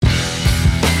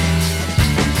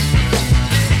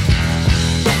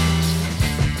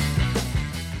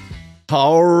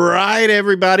All right,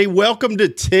 everybody. Welcome to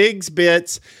Tig's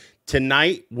Bits.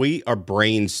 Tonight, we are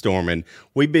brainstorming.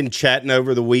 We've been chatting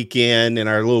over the weekend in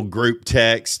our little group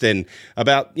text and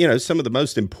about, some of the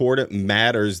most important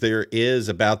matters there is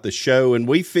about the show. And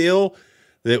we feel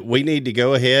that we need to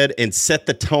go ahead and set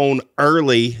the tone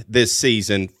early this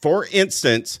season. For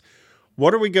instance,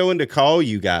 what are we going to call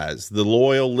you guys, the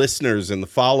loyal listeners and the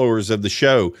followers of the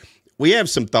show? We have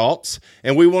some thoughts,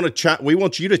 and we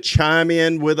want you to chime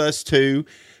in with us too.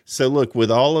 So look, with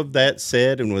all of that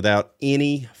said, and without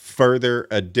any further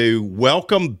ado,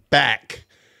 welcome back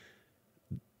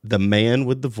the man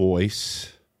with the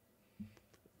voice,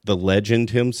 the legend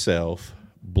himself,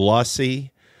 Blossy,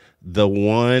 the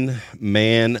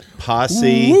one-man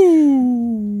posse.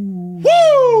 Woo!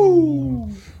 Woo!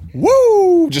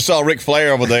 Woo! Just saw Ric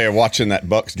Flair over there watching that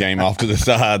Bucks game off to the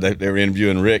side. They were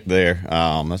interviewing Rick there.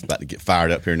 That's about to get fired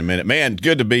up here in a minute. Man,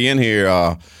 good to be in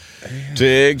here.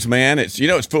 Tiggs, man,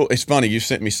 it's funny. You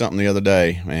sent me something the other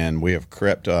day, man. We have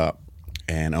crept up,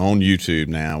 and on YouTube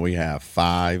now we have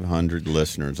 500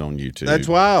 listeners on YouTube. That's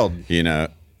wild.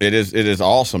 It is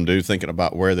awesome, dude. Thinking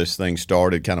about where this thing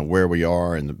started, kind of where we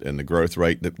are, and the growth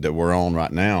rate that we're on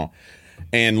right now,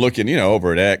 and looking,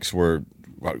 over at X, we're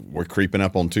creeping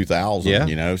up on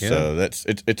 2,000. So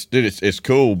it's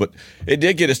cool. But it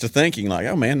did get us to thinking, like,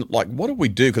 oh man, like what do we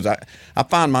do? Because I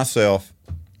find myself,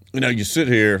 you sit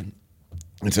here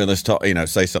and say, let's talk,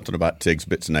 say something about Tig's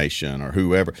Bits Nation or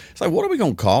whoever. It's like, what are we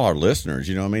going to call our listeners?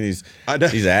 These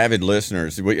avid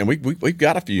listeners. We've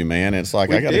got a few, man. And it's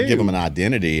like, I got to give them an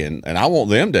identity, and I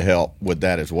want them to help with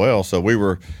that as well. So we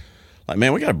were like,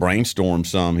 man, we got to brainstorm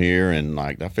some here. And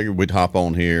like, I figured we'd hop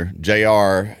on here.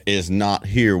 JR is not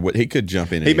here. He could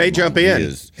jump in. He may jump in.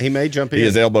 He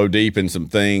is elbow deep in some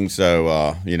things.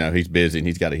 So, he's busy and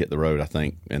he's got to hit the road, I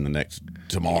think, in the next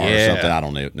tomorrow or something. I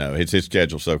don't know. His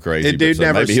schedule's so crazy. The dude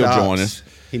never maybe stops. He'll join us.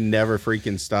 He never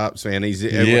freaking stops, man.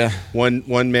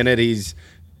 One minute he's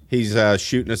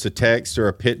shooting us a text or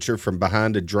a picture from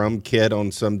behind a drum kit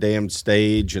on some damn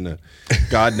stage and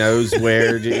God knows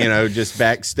where, just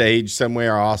backstage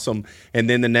somewhere awesome. And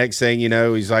then the next thing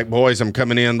he's like, boys, I'm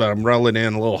coming in, but I'm rolling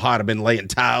in a little hot. I've been laying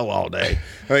tile all day.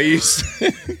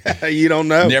 You don't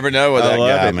know. Never know with that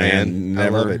guy, it, man.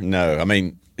 Never know. I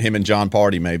mean, him and John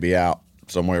Party may be out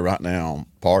somewhere right now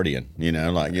partying,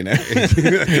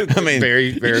 I mean,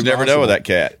 very, very you never know with that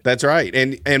cat. That's right.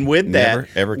 And with that,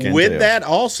 that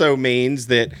also means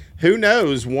that who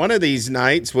knows, one of these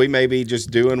nights we may be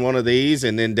just doing one of these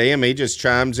and then damn, he just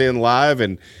chimes in live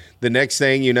and the next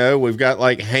thing you know, we've got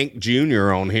like Hank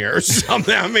Jr. on here or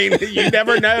something. I mean, you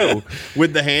never know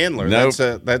with the handler. Nope.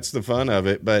 That's the fun of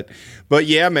it. But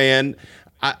yeah, man,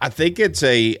 I think it's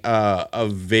a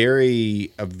very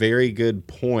good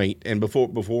point. And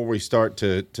before we start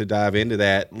to dive into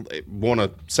that, I want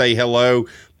to say hello,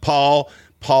 Paul.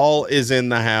 Paul is in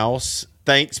the house.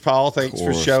 Thanks, Paul. Thanks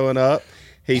for showing up.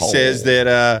 He says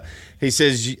that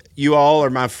you all are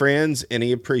my friends, and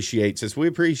he appreciates us. We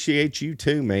appreciate you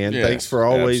too, man. Yes, thanks for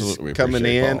always coming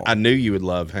in. Paul. I knew you would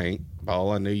love Hank,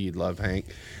 Paul. I knew you'd love Hank.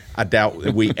 I doubt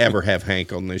that we ever have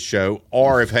Hank on this show,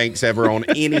 or if Hank's ever on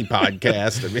any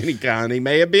podcast of any kind. He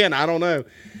may have been. I don't know.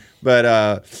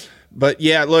 But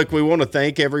yeah, look, we want to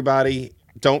thank everybody.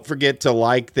 Don't forget to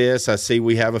like this. I see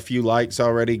we have a few likes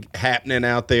already happening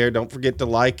out there. Don't forget to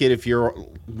like it if you're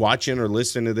watching or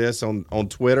listening to this on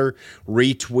Twitter.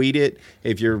 Retweet it.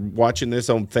 If you're watching this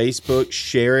on Facebook,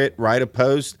 share it, write a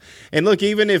post. And look,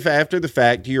 even if after the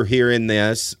fact you're hearing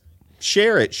this,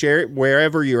 share it. Share it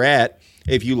wherever you're at.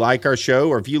 If you like our show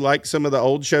or if you like some of the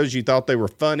old shows, you thought they were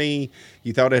funny,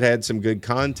 you thought it had some good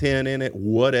content in it,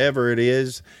 whatever it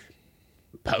is,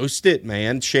 post it,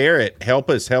 man. Share it. Help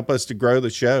us to grow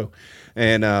the show.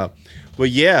 And, well,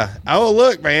 yeah. Oh,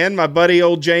 look, man, my buddy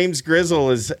old James Grizzle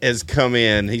has come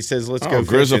in. He says, let's go fishing.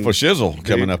 Grizzle for shizzle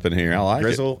coming up in here. I like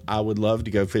Grizzle, it. I would love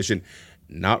to go fishing.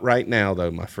 Not right now,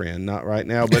 though, my friend. Not right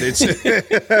now, but it's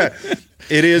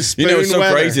it is spoon it's so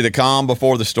weather. crazy, the calm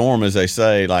before the storm, as they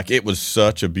say. Like, it was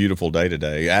such a beautiful day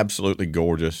today. Absolutely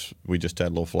gorgeous. We just had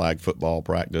a little flag football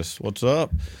practice. What's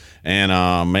up? And,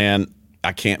 man,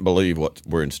 I can't believe what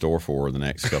we're in store for the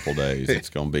next couple days. It's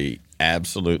going to be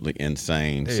absolutely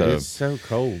insane. It's so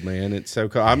cold, man. It's so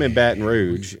cold. I'm in Baton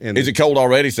Rouge. And is it cold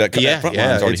already? So that front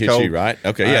line's already hit cold. you, right?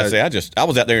 Okay, yeah. See, I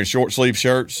was out there in short sleeve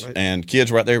shirts, and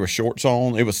kids were out there with shorts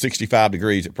on. It was 65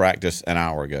 degrees at practice an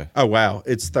hour ago. Oh wow,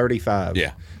 it's 35.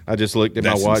 Yeah. I just looked at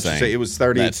my watch. Insane. It was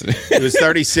 30. It was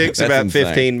 36 about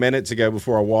 15 minutes ago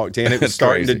before I walked in. It was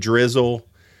starting to drizzle.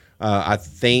 I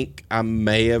think I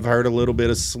may have heard a little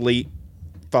bit of sleet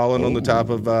falling on the top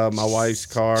of my wife's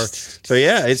car. So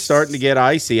yeah, it's starting to get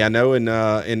icy. I know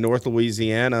in North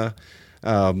Louisiana,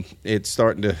 It's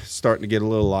starting to get a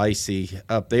little icy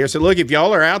up there. So look, if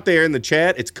y'all are out there in the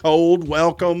chat, it's cold.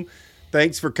 Welcome.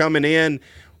 Thanks for coming in.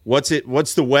 What's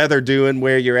the weather doing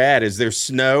where you're at? Is there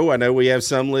snow? I know we have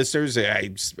some listeners.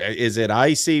 Is it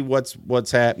icy?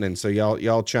 What's happening? So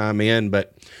y'all chime in.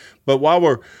 But while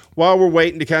we're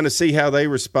waiting to kind of see how they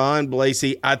respond,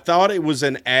 Blasey, I thought it was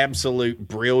an absolute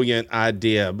brilliant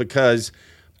idea because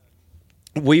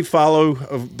we follow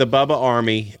the Bubba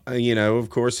Army, of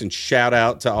course, and shout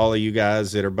out to all of you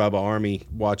guys that are Bubba Army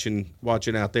watching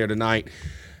out there tonight.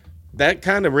 That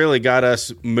kind of really got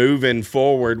us moving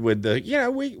forward with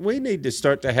we need to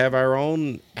start to have our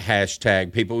own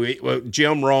hashtag people.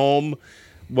 Jim Rome,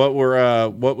 what's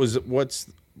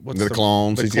the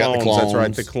clones? He's got the clones. That's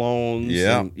right, the clones.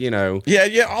 Yeah, and,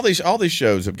 yeah. All these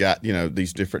shows have got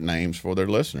these different names for their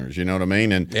listeners. You know what I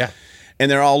mean? And yeah. And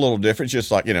they're all a little different,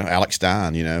 just like, Alex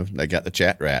Stein, they got the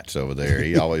chat rats over there.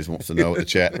 He always wants to know what the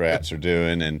chat rats are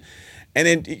doing. And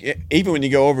then even when you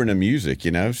go over into music,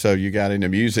 so you got into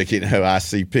music,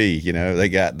 ICP, they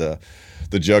got the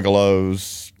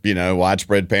Juggalos,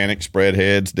 Widespread Panic, Spread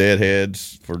Heads, Dead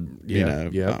Heads for,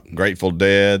 Grateful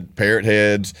Dead, Parrot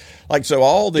Heads. Like, so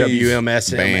all these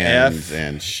WMSMF bands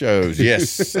and shows.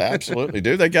 Yes, absolutely,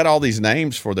 dude. They got all these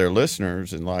names for their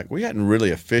listeners. And, we hadn't really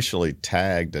officially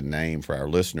tagged a name for our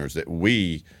listeners that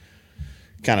we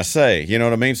kind of say, you know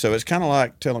what I mean? So it's kind of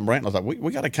like telling Brantley,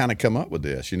 we got to kind of come up with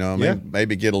this,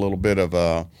 Maybe get a little bit of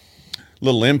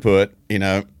little input,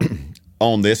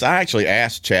 on this. I actually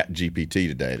asked ChatGPT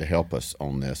today to help us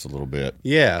on this a little bit.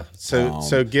 Yeah.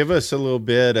 So give us a little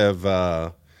bit of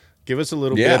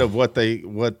bit of what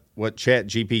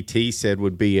ChatGPT said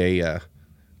would be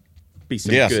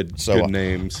some good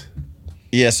names.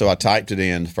 Yeah, so I typed it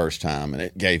in the first time and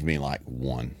it gave me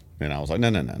one. And I was like, no,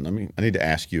 I need to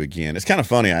ask you again. It's kind of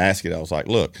funny. I asked it. I was like,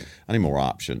 look, I need more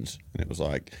options. And it was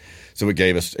so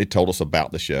it told us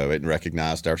about the show. It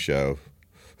recognized our show,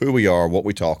 who we are, what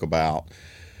we talk about.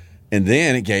 And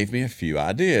then it gave me a few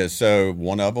ideas. So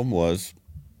one of them was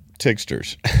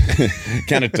Tigsters.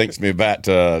 Kind of takes me back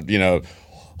to,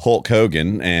 Hulk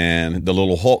Hogan and the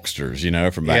little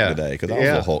Hulksters, from back in the day. Because I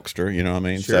was a Hulkster, you know what I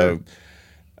mean? Sure. So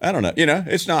I don't know.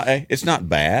 It's not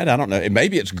bad. I don't know.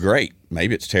 Maybe it's great.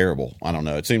 Maybe it's terrible. I don't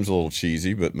know. It seems a little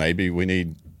cheesy, but maybe we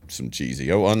need some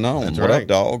cheesy. Oh, unknown. That's what right. up,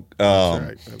 dog?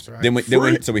 That's right. Then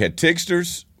we had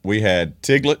Tigsters. We had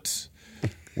Tiglets.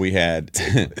 We had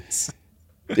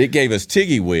it gave us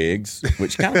Tiggy Wigs,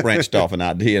 which kind of branched off an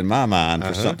idea in my mind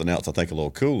for something else I think a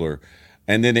little cooler.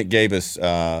 And then it gave us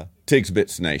Tig's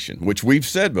Bits Nation, which we've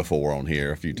said before on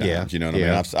here a few times. Yeah. You know what I mean?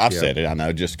 I've said it. I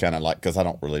know, just kind of because I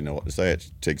don't really know what to say.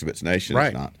 It's Tig's Bits Nation. Right.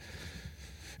 It's not.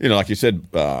 Like you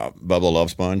said, Bubba Love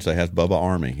Sponge. They has Bubba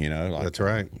Army. That's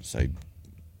right. Say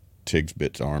Tig's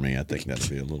Bits Army. I think that'd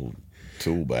be a little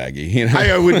tool baggy.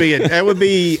 That would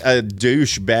be a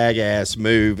douche bag ass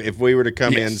move if we were to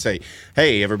come in and say,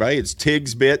 "Hey, everybody, it's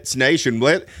Tig's Bits Nation.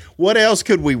 What else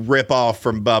could we rip off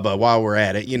from Bubba while we're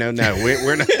at it?" No,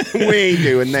 we're not. We ain't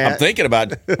doing that. I'm thinking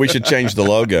about we should change the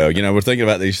logo. We're thinking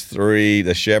about these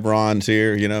the chevrons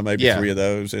here. Maybe 3 of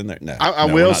those in there. No, I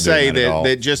will say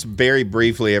that just very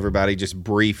briefly, everybody,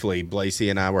 Blasey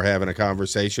and I were having a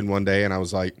conversation one day, and I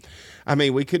was like,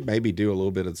 we could maybe do a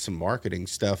little bit of some marketing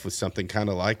stuff with something kind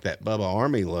of like that Bubba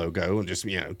Army logo and just,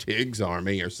 Tig's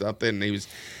Army or something. And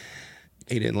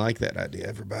he didn't like that idea,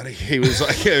 everybody. He was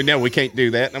like, "Oh, no, we can't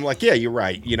do that." And I'm like, "Yeah, you're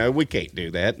right. We can't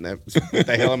do that." And that was, what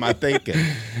the hell am I thinking?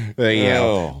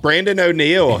 But, Brandon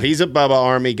O'Neill, he's a Bubba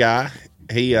Army guy.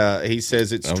 He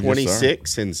says it's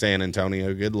 26 in San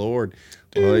Antonio. Good Lord.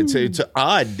 Well, it's an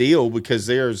odd deal because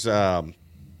there's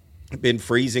been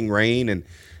freezing rain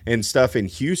and stuff in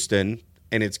Houston,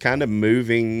 and it's kind of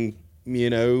moving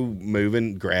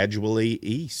gradually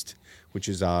east, which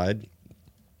is odd.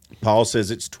 Paul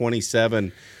says it's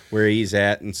 27 where he's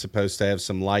at and supposed to have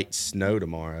some light snow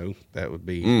tomorrow. That would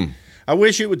be I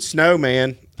wish it would snow,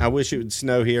 man. I wish it would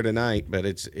snow here tonight, but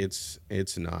it's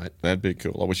not. That'd be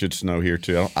cool. I wish it'd snow here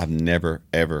too. I've never,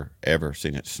 ever, ever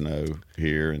seen it snow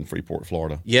here in Freeport,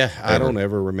 Florida. Yeah, I don't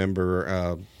ever remember.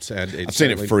 I've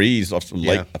seen it freeze. I've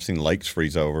seen lakes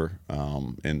freeze over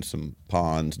and some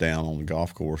ponds down on the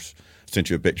golf course. I sent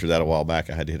you a picture of that a while back.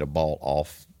 I had to hit a ball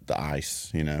off the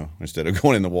ice, instead of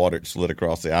going in the water, it slid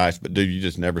across the ice. But dude, you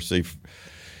just never see.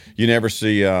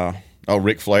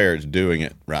 Ric Flair is doing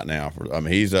it right now.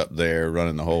 He's up there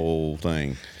running the whole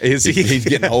thing. Is he? He's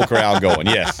getting the whole crowd going.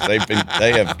 Yes, they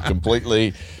have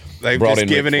completely. They've brought just in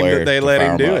given Ric him Flair that they to let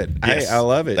fire him do up. it. Yes. I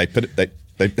love it.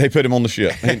 They They put him on the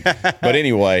ship. But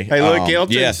anyway. Hey, look,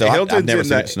 Hilton. Yeah, so I've never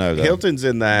seen it snow, though. Hilton's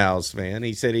in the house, man.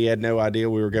 He said he had no idea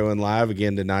we were going live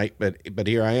again tonight, but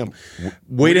here I am.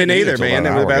 We didn't either, man.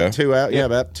 It was about 2 hours. Yeah,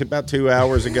 about 2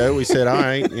 hours ago. We said, all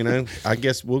right, I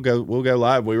guess we'll go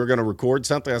live. We were going to record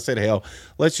something. I said, hell,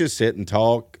 let's just sit and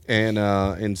talk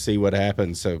and see what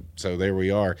happens. So there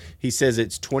we are. He says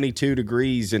it's 22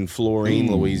 degrees in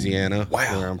Florine, Louisiana,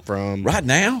 where I'm from. Right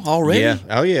now already? Yeah.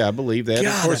 Oh, yeah, I believe that.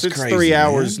 God, of course, it's crazy, 3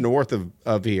 hours north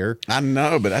of here. I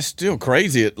know, but that's still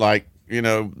crazy at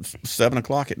 7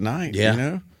 o'clock at night.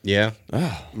 Yeah. Yeah.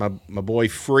 Oh. My boy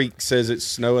Freak says it's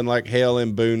snowing like hell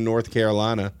in Boone, North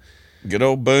Carolina. Good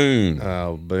old Boone.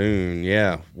 Oh, Boone.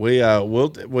 Yeah.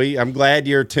 I'm glad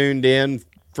you're tuned in,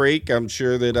 Freak. I'm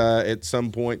sure that at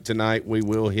some point tonight we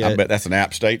will hit. I bet that's an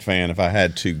App State fan if I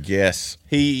had to guess.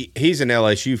 He's an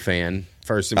LSU fan.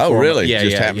 First and foremost. Really? Yeah,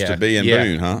 just happens to be in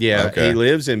Boone, huh? Yeah, okay. He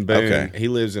lives in Boone. Okay. He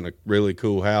lives in a really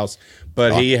cool house.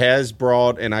 But he has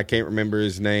brought, and I can't remember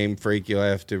his name, Freak, you'll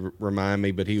have to remind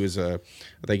me, but I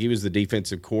think he was the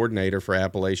defensive coordinator for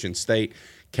Appalachian State.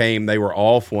 They were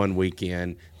off one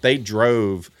weekend. They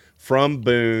drove from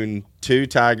Boone to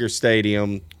Tiger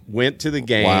Stadium, went to the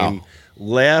game,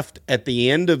 left at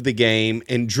the end of the game,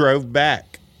 and drove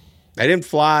back. They didn't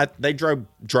fly. They drove.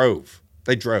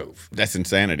 They drove. That's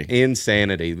insanity.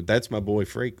 Insanity. That's my boy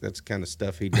Freak. That's the kind of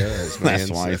stuff he does, man.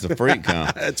 That's why he's a freak,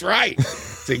 huh? That's right.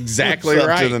 That's exactly What's up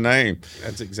right. to the name.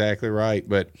 That's exactly right.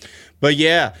 But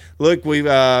yeah, look,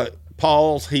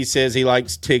 Paul, he says he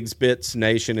likes Tig's Bits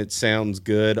Nation. It sounds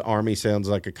good. Army sounds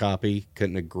like a copy.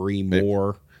 Couldn't agree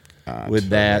more with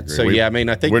that. Agree. So,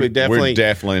 I think we definitely.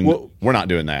 We're not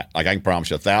doing that. Like, I can promise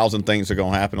you 1,000 things are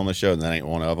going to happen on the show, and that ain't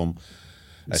one of them.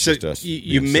 That's so just us.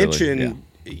 You mentioned.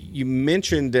 You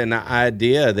mentioned an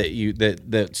idea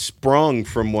that sprung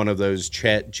from one of those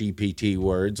Chat GPT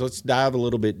words. Let's dive a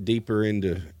little bit deeper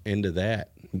into that.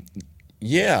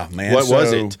 Yeah, man. What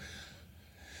was it?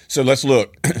 So let's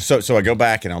look. So I go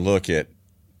back and I look at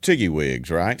Tiggy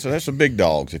Wigs, right? So that's the big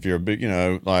dogs. If you're a big,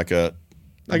 like a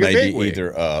big wig.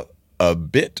 Either a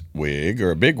bit wig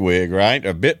or a big wig, right?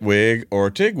 A bit wig or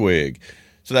a Tig wig.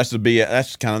 So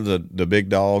that's kind of the big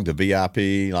dog, the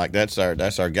VIP. Like that's our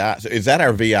guy. So is that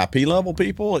our VIP level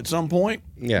people at some point?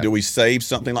 Yeah. Do we save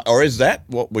something or is that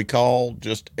what we call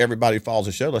just everybody follows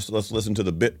the show? Let's listen to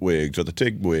the bit wigs or the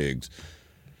Tig wigs.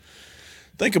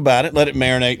 Think about it. Let it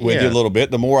marinate with you a little bit.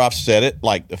 The more I've said it,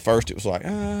 like at first it was like,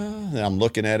 and I'm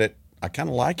looking at it. I kind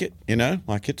of like it,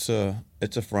 like it's a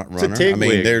front runner. It's a Tig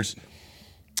wig. There's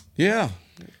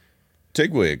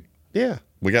Tig wig. Yeah.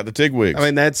 We got the Tig wigs.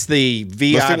 That's the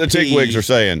VIP. Listen to the Tig wigs are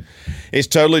saying. It's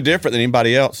totally different than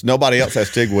anybody else. Nobody else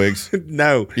has Tig wigs.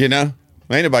 No. Ain't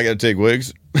nobody got Tig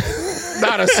wigs.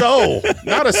 Not a soul.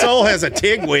 Not a soul has a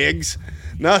Tig wigs.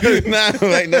 No,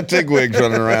 ain't no Tig wigs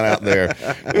running around out there.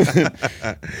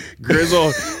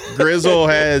 Grizzle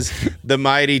has the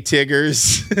Mighty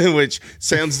Tiggers, which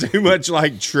sounds too much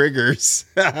like triggers,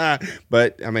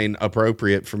 but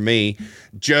appropriate for me.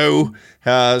 Joe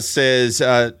says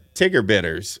Tigger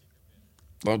bitters.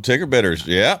 Well, Tigger bitters,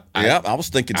 yeah. I was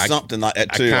thinking something like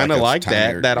that too. I kind of like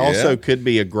that. That also could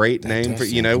be a great that name for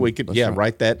we could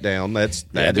write that down.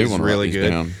 That is really good.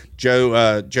 Down.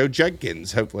 Joe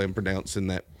Judkins. Hopefully, I'm pronouncing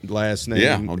that last name.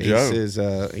 Yeah, Joe. He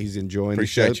says he's enjoying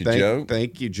Appreciate the show. You, Joe.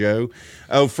 Thank you, Joe.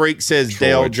 Oh, Freak says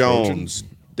Dale Jones.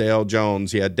 Dale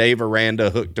Jones. Yeah, Dave Aranda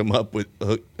hooked them up with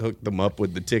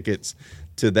the tickets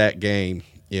to that game.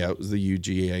 Yeah, it was the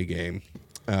UGA game.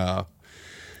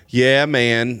 Yeah,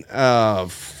 man.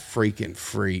 Freaking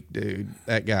freak, dude.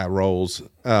 That guy rolls.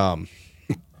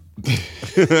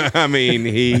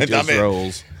 He just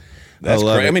rolls. That's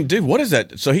crazy. Dude, what is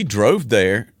that? So he drove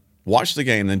there, watched the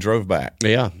game, then drove back.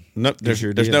 Yeah. No,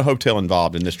 there's no hotel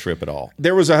involved in this trip at all.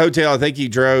 There was a hotel. I think you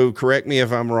drove. Correct me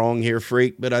if I'm wrong here,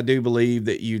 Freak, but I do believe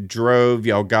that you drove.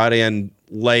 Y'all got in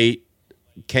late,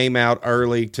 came out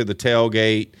early to the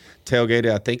tailgate.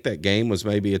 I think that game was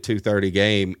maybe a 2:30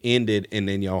 game, ended, and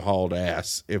then y'all hauled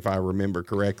ass, if I remember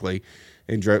correctly,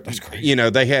 and drove. That's crazy.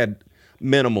 They had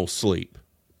minimal sleep,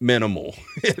 to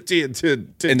do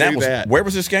that. Where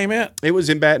was this game at? It was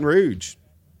in Baton Rouge,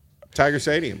 Tiger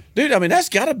Stadium. Dude, that's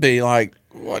got to be like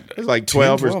what? It's like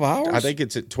 12 hours. I think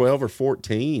it's at 12 or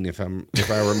 14 if I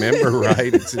remember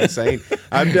right. It's insane.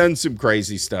 I've done some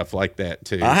crazy stuff like that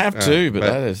too. I have too, but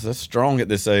that's strong at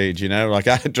this age, Like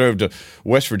I drove to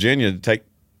West Virginia to take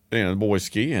the boys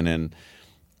skiing, and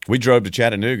we drove to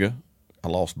Chattanooga. I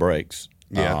lost brakes.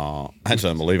 Yeah, that's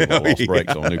unbelievable. I lost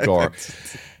brakes on a new car.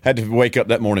 Had to wake up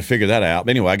that morning to figure that out.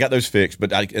 But anyway, I got those fixed.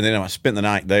 But and then I spent the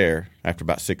night there after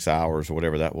about 6 hours or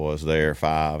whatever that was there,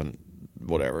 5 and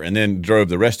whatever, and then drove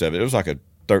the rest of it. It was like a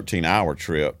 13-hour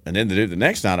trip. And then the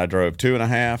next night I drove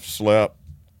 2.5, slept,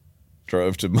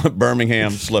 drove to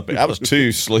Birmingham, slept. That was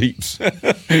 2 sleeps on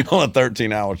a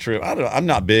 13-hour trip. I'm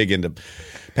not big into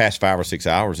past 5 or 6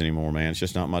 hours anymore, man. It's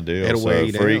just not my deal. It'll weigh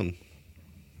you down.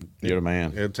 You're the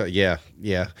man.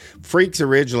 Yeah. Freak's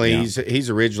originally he's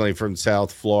originally from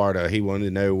South Florida. He wanted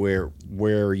to know where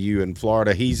are you in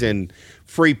Florida? He's in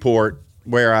Freeport,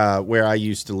 where I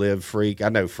used to live. Freak, I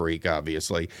know Freak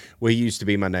obviously. Well, he used to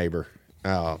be my neighbor.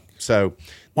 So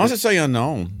why does it say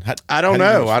unknown? I don't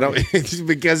know. I don't. It's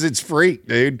because it's Freak,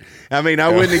 dude. I mean, I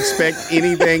wouldn't expect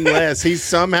anything less. He's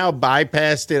somehow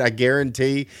bypassed it. I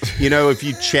guarantee. You know, if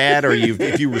you chat or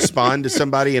if you respond to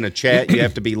somebody in a chat, you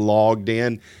have to be logged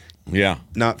in. Yeah.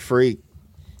 Not Freak.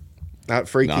 Not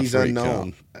Freak. He's Freak,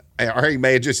 unknown. Or he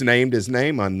may have just named his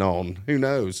name unknown. Who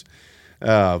knows?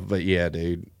 But yeah,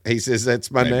 dude. He says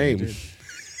that's my name.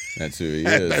 That's who he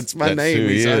is. That's my name.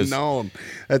 He's unknown.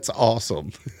 That's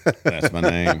awesome. That's my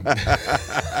name.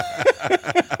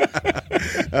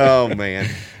 Oh man,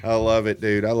 I love it,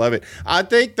 dude. I love it. I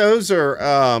think those are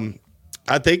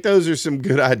some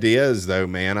good ideas, though,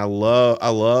 man. I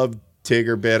love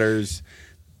Tigger bitters,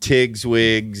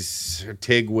 Tigwigs.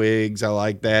 I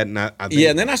like that. And I think,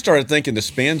 and then I started thinking the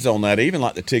spins on that, even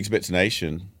like the Tigs Bits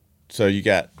Nation. So you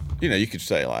got, you could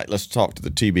say like, let's talk to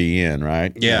the TBN,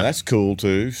 right? Yeah, that's cool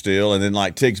too, still. And then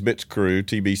like Tigs Bits Crew,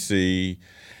 TBC.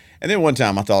 And then one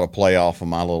time I thought a play off of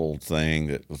my little thing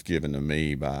that was given to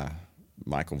me by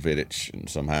Michael Vittich, and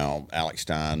somehow Alex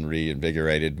Stein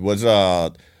reinvigorated, was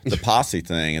the posse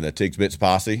thing, and the Tigs Bits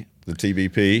Posse, the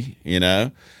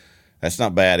TBP. That's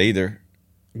not bad either.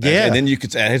 Yeah. And then you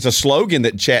could say, it's a slogan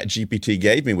that ChatGPT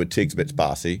gave me with Tigs Bits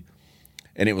Posse,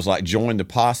 and it was like, join the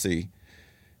posse,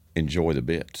 enjoy the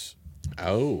bits.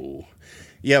 Oh.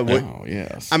 Yeah.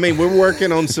 Yes. I mean, we're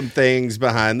working on some things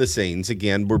behind the scenes.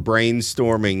 Again, we're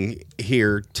brainstorming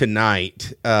here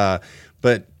tonight.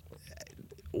 But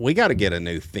we got to get a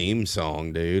new theme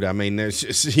song, dude. I mean, there's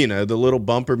just, the little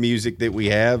bumper music that we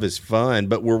have is fun,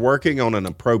 but we're working on an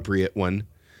appropriate one.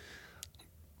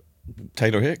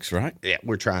 Taylor Hicks, right? Yeah,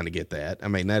 we're trying to get that. I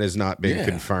mean, that has not been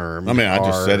confirmed. I mean, I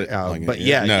just said it. But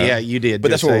you did.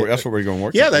 But that's what we're going to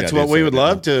work. Yeah, that's what we would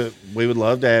love to. We would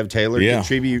love to have Taylor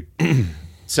contribute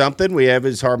something. We have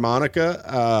his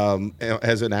harmonica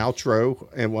as an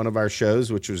outro in one of our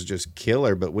shows, which was just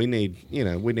killer. But we need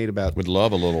about. Would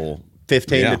love a little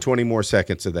 15 to 20 more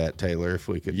seconds of that, Taylor. If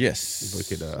we could, yes, if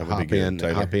we could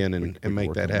hop in and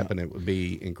make that happen, it would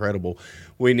be incredible.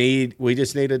 We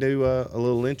just need to do a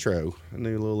little intro.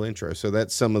 So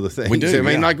that's some of the things. We do, I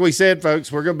mean, like we said,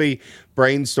 folks, we're going to be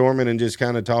brainstorming and just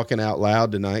kind of talking out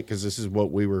loud tonight, because this is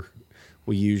what we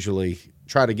usually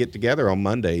try to get together on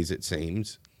Mondays. It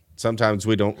seems sometimes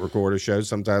we don't record a show.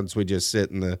 Sometimes we just sit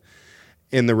in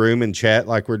the room and chat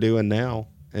like we're doing now.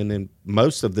 And then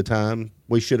most of the time,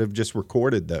 we should have just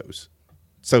recorded those.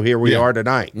 So here we are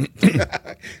tonight,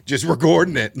 just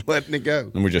recording it and letting it go.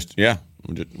 And we're just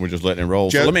letting it roll.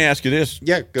 Joe, so let me ask you this.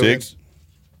 Yeah, go Tiggs.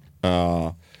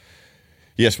 Ahead.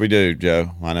 Yes, we do,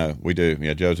 Joe. I know we do.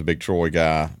 Yeah, Joe's a big Troy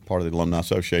guy, part of the Alumni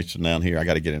Association down here. I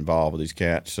got to get involved with these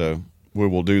cats, so we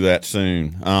will do that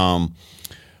soon.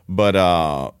 But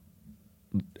are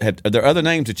there other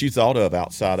names that you thought of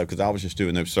outside of, because I was just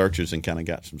doing those searches and kind of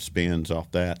got some spins off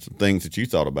that, some things that you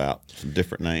thought about, some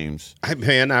different names? I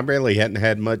really hadn't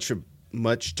had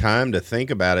much time to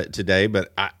think about it today,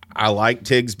 but I like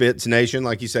Tigs Bits Nation.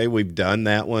 Like you say, we've done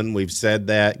that one. We've said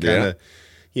that kind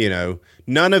of,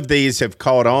 none of these have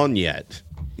caught on yet,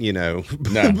 No.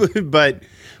 but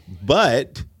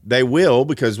they will,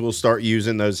 because we'll start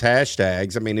using those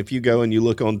hashtags. I mean, if you go and you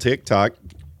look on TikTok,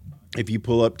 if you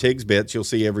pull up Tigs Bits, you'll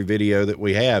see every video that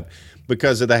we have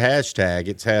because of the hashtag.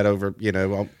 It's had over,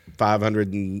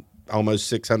 500 and almost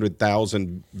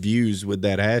 600,000 views with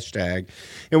that hashtag.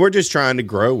 And we're just trying to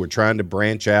grow. We're trying to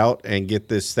branch out and get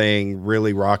this thing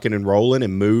really rocking and rolling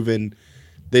and moving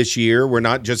this year. We're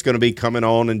not just going to be coming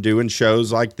on and doing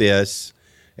shows like this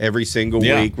every single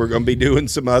week. We're going to be doing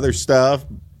some other stuff.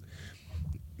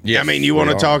 Yes, I mean, you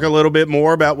want to talk a little bit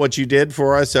more about what you did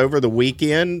for us over the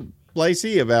weekend,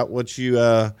 Lacey, about what you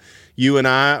and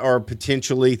I are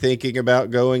potentially thinking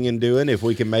about going and doing, if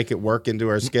we can make it work into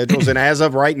our schedules. And as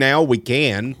of right now, we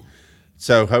can.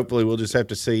 So hopefully we'll just have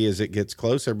to see as it gets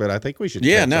closer. But I think we should.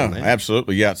 Yeah, no,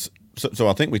 absolutely. Yes. So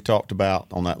I think we talked about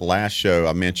on that last show,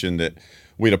 I mentioned that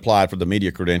we'd applied for the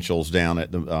media credentials down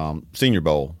at the Senior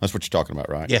Bowl. That's what you're talking about,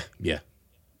 right? Yeah.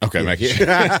 Okay, making sure.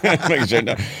 Making sure.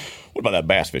 No. What about that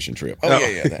bass fishing trip? Oh,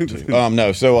 yeah, that too.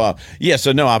 No. So, I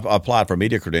applied for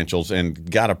media credentials and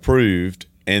got approved.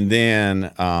 And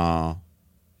then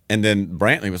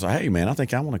Brantley was like, hey, man, I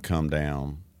think I want to come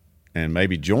down and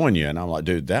maybe join you. And I'm like,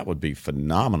 dude, that would be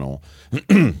phenomenal.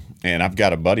 And I've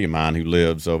got a buddy of mine who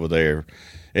lives over there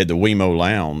at the Wemo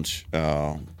Lounge.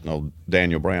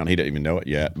 Daniel Brown, he didn't even know it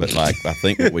yet. But like, I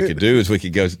think what we could do is we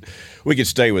could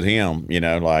stay with him, you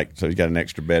know, like, so he's got an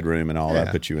extra bedroom and all that,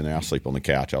 put you in there. I'll sleep on the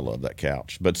couch. I love that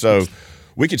couch. But so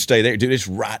we could stay there. Dude, it's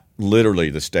right, literally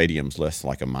the stadium's less than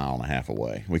like a mile and a half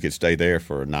away. We could stay there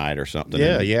for a night or something.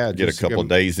 Yeah. Get a couple of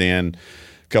days in.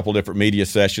 Couple different media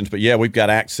sessions, but yeah, we've got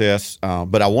access.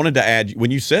 But I wanted to add,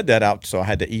 when you said that out, so I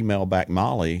had to email back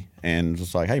Molly and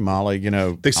was like, "Hey, Molly, you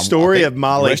know, the story of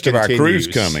Molly. The rest of our crew's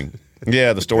coming.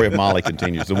 Yeah, the story of Molly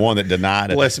continues. The one that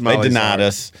denied us, they denied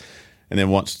us, and then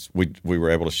once we were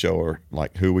able to show her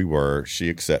like who we were, she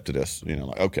accepted us. You know,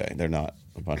 like okay, they're not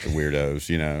a bunch of weirdos.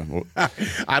 You know,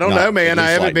 I don't know, man. I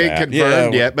haven't been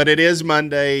confirmed yet, but it is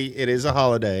Monday. It is a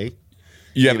holiday.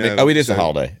 It is a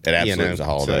holiday. It absolutely is a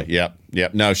holiday. So.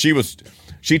 Yep. No, she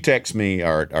texted me,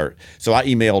 so I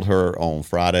emailed her on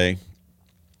Friday.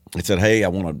 It said, hey, I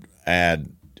wanted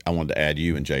to add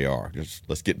you and JR.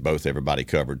 Let's get everybody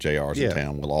covered. JR's in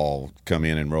town. We'll all come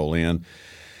in and roll in.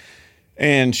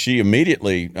 And she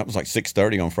immediately, that was like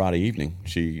 6:30 on Friday evening.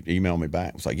 She emailed me back.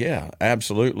 It was like, yeah,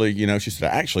 absolutely. You know, she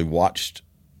said,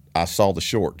 I saw the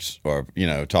shorts or, you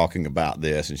know, talking about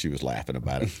this, and she was laughing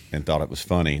about it and thought it was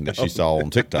funny that she saw on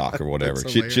TikTok or whatever.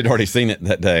 She'd already seen it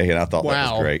that day, and I thought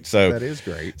that was great. So that is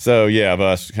great. So, yeah, of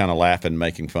us kind of laughing,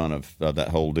 making fun of that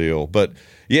whole deal. But,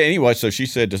 yeah, anyway, so she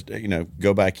said just, you know,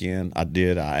 go back in. I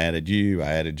did. I added you. I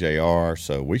added JR.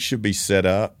 So we should be set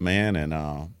up, man,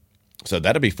 and so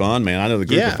that'll be fun, man. I know the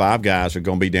group of 5 guys are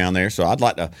going to be down there, so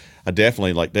I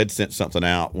definitely, like, they'd sent something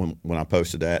out when I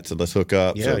posted that, so let's hook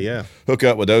up. Hook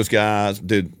up with those guys.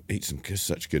 Dude, eat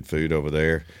such good food over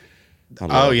there.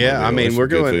 I mean, we're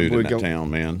going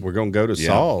town, man. We're going to go to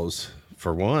Saul's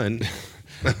for one.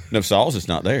 No, Saul's is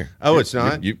not there. Oh, it's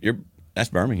not? That's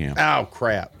Birmingham. Oh,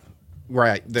 crap.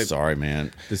 Right. Sorry,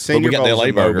 man. The Senior Bowl's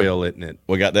in Mobile, isn't it?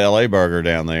 We got the LA Burger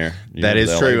down there. That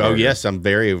is true. Oh, yes, I'm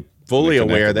fully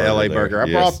aware of the LA Burger. I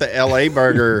brought the LA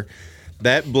Burger,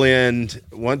 that blend,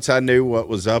 once I knew what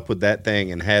was up with that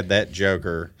thing and had that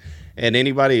joker. And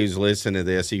anybody who's listening to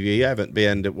this, if you haven't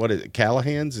been to, what is it,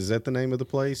 Callahan's? Is that the name of the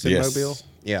place in Mobile?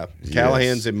 Yeah.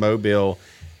 Callahan's in Mobile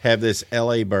have this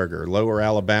LA Burger, Lower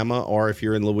Alabama, or if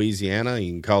you're in Louisiana,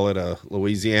 you can call it a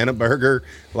Louisiana burger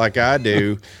like I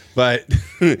do. But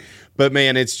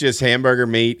man, it's just hamburger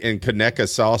meat and Conecuh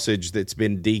sausage that's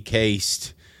been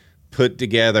decased, put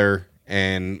together,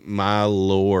 and my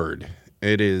Lord,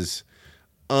 it is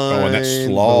unbelievable. And that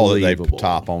slaw that they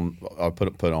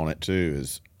put on it too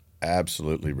is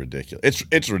absolutely ridiculous.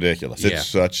 It's ridiculous. It's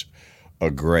such a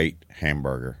great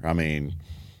hamburger. I mean,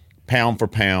 pound for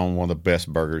pound, one of the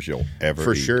best burgers you'll ever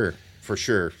eat. For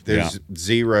sure. There's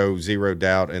zero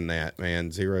doubt in that,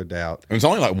 man. Zero doubt. And it's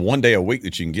only like one day a week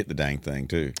that you can get the dang thing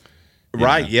too.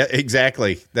 Right. Yeah,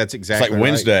 exactly. That's exactly it's like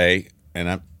Wednesday.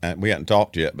 And we haven't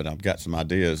talked yet, but I've got some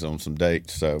ideas on some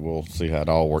dates, so we'll see how it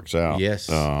all works out. Yes,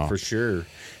 for sure.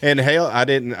 And hell, I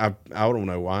don't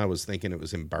know why I was thinking it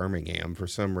was in Birmingham for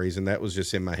some reason. That was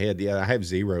just in my head. Yeah, I have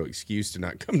zero excuse to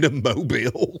not come to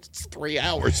Mobile. It's 3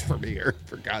 hours from here,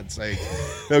 for God's sake.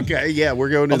 Okay, yeah, we're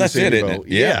going to the Super Bowl.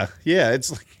 Yeah. It's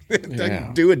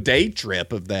like do a day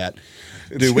trip of that.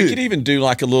 Dude, we could even do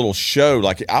like a little show.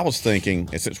 Like I was thinking,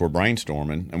 and since we're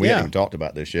brainstorming, and we haven't even talked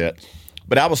about this yet.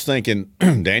 But I was thinking,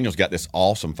 Daniel's got this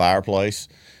awesome fireplace,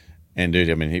 and dude,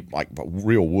 I mean, he like a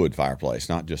real wood fireplace,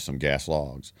 not just some gas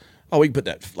logs. Oh, we could put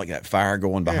that fire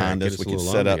going behind us. We could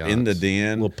set up in the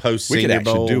den. We'll post. We could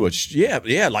actually do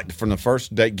like from the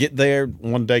first day. Get there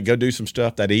one day, go do some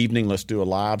stuff that evening. Let's do a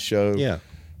live show. Yeah.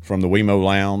 From the Wemo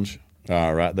Lounge,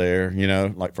 right there. You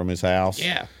know, like from his house.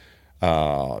 Yeah.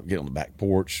 Get on the back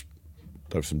porch.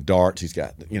 Throw some darts. He's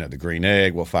got, the green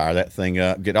egg. We'll fire that thing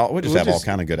up. We'll just have all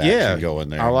kind of good action going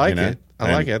there. I like it.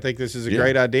 I like it. I think this is a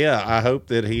great idea. I hope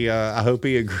that he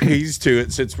agrees to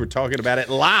it since we're talking about it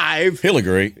live. He'll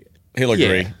agree.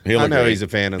 I know he's a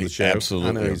fan of the show. Absolutely,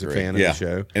 I know he's a fan of the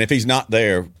show. And if he's not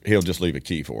there, he'll just leave a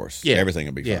key for us. Yeah, everything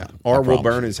will be fine. Or we'll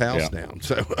burn his house down.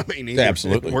 So I mean,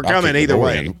 absolutely, we're coming either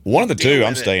way. One of the two.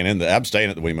 I'm staying at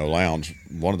the Wemo Lounge.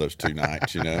 One of those 2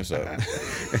 nights. So.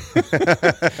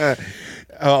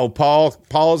 Oh,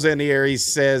 Paul's in here. He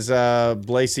says,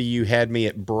 Blasey, you had me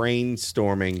at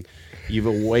brainstorming. You've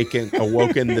awoken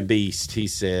the beast, he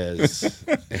says.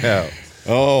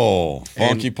 Oh,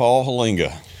 funky Paul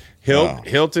Halinga.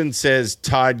 Hilton says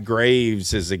Todd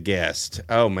Graves is a guest.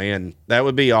 Oh, man, that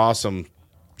would be awesome,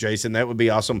 Jason. That would be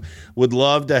awesome. Would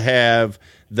love to have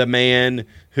the man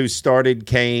who started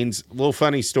Canes. A little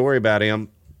funny story about him.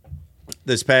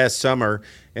 This past summer,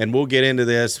 and we'll get into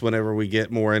this whenever we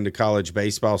get more into college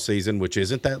baseball season, which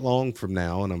isn't that long from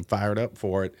now, and I'm fired up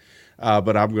for it.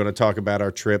 But I'm going to talk about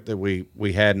our trip that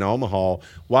we had in Omaha.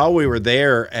 While we were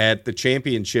there at the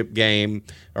championship game,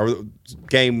 or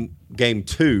game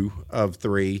 2 of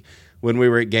 3, when we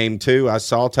were at game 2, I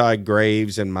saw Ty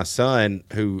Graves, and my son,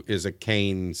 who is a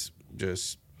Canes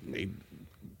just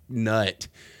nut.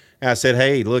 And I said,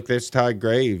 hey, look, there's Ty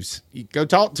Graves. You go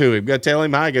talk to him. Go tell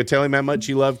him hi. Go tell him how much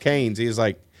you love Canes. He was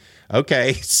like,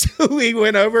 okay. So he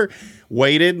went over,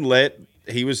 waited, and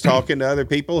he was talking to other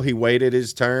people. He waited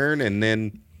his turn, and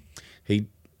then he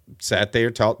sat there,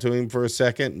 talked to him for a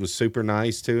second, was super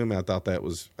nice to him. I thought that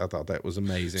was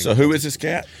amazing. So who is this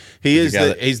cat? He's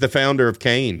the founder of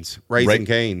Canes, Raising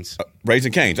Canes.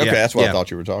 Raising Canes. Okay, that's what I thought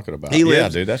you were talking about.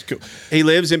 Dude, that's cool. He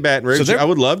lives in Baton Rouge. I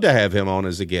would love to have him on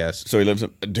as a guest. So he lives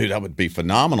in, dude, that would be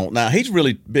phenomenal. Now, he's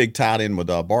really big tied in with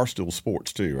Barstool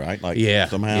Sports too, right? Like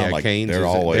somehow like Canes they're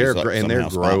always they're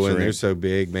growing. They're so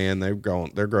big, man. They're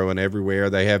growing everywhere.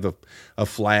 They have a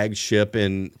flagship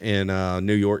in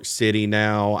New York City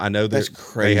now. I know that's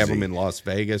crazy. They have them in Las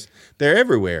Vegas. They're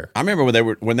everywhere. I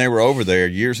remember when they were over there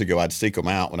years ago, I'd seek them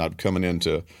out when I'd coming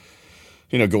into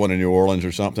going to New Orleans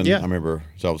or something. Yeah. I remember,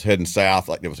 so I was heading south,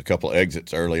 like there was a couple of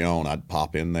exits early on. I'd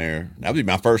pop in there. That would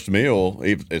be my first meal,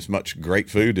 as much great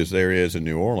food as there is in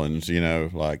New Orleans.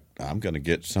 Like I'm going to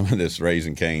get some of this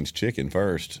Raising Cane's chicken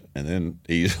first, and then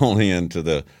ease on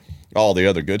into all the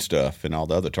other good stuff and all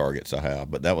the other targets I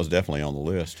have. But that was definitely on the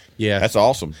list. Yeah. That's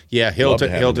awesome. Yeah,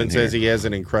 Hilton says he has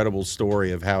an incredible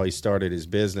story of how he started his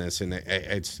business, and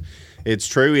it's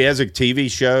true. He has a TV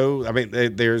show. I mean,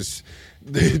 there's –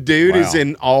 the dude is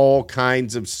in all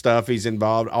kinds of stuff. He's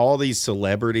involved. All these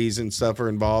celebrities and stuff are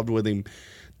involved with him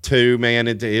too, man.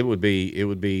 It would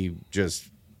be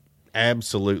just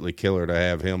absolutely killer to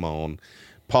have him on.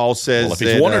 Paul says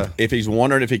if he's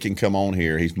wondering if he can come on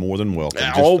here, he's more than welcome.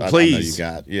 Please.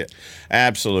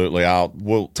 Absolutely.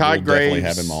 We'll definitely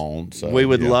have him on. So, we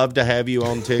would love to have you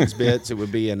on Tig's Bits. It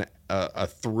would be a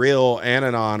thrill and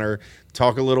an honor.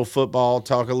 Talk a little football,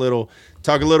 talk a little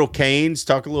Canes,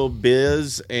 talk a little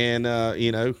biz, and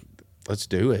let's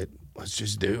do it. Let's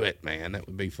just do it, man. That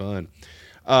would be fun.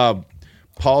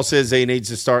 Paul says he needs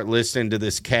to start listening to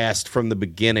this cast from the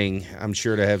beginning. I'm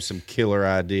sure to have some killer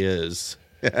ideas.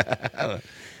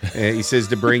 And he says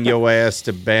to bring your ass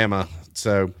to Bama.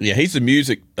 So yeah, he's the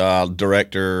music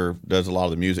director. Does a lot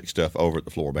of the music stuff over at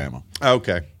the Floribama.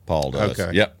 Okay. Paul does.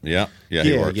 Okay. Yep.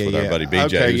 He works with our buddy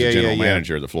BJ, who's the general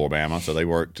manager of the Floribama. So they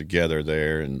work together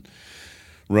there and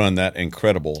run that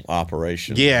incredible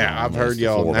operation. Yeah, I've heard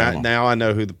y'all. Now I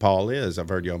know who the Paul is. I've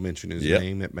heard y'all mention his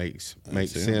name. It makes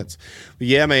sense. But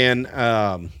yeah,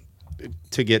 man.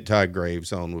 To get Ty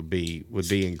Graves on would be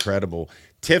incredible.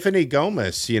 Tiffany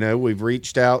Gomez, we've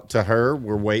reached out to her.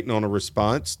 We're waiting on a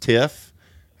response. Tiff,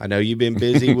 I know you've been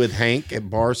busy with Hank at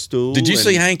Barstool. Did you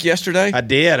see Hank yesterday? I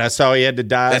did. I saw he had to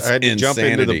dive. I had to jump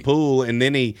into the pool, and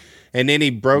then he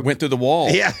went through the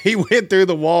wall. Yeah, he went through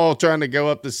the wall trying to go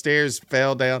up the stairs,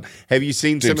 fell down. Have you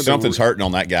seen something's hurting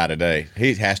on that guy today?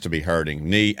 He has to be hurting.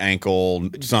 Knee, ankle,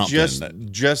 something.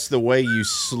 Just the way you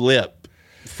slip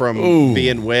from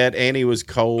being wet, and he was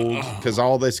cold because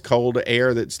all this cold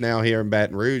air that's now here in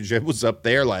Baton Rouge, it was up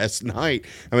there last night.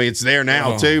 I mean, it's there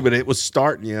now too, but it was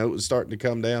starting. It was starting to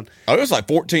come down. Oh, it was like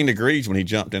 14 degrees when he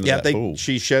jumped into that pool.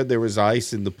 She showed there was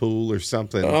ice in the pool or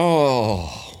something. Oh,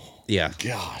 yeah,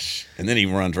 gosh! And then he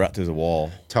runs right through the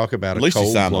wall. Talk about at least cold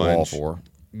he signed plunge. The wall for her.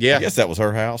 Yeah, I guess that was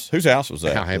her house. Whose house was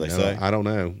that? I don't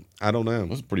know. It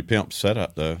was a pretty pimp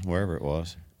setup though, wherever it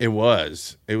was. It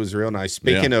was real nice.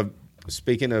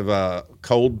 Speaking of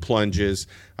cold plunges,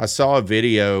 I saw a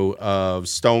video of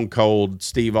Stone Cold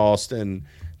Steve Austin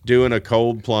doing a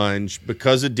cold plunge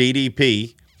because of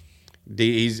DDP.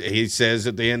 He says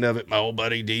at the end of it, my old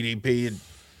buddy DDP had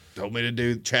told me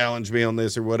to challenge me on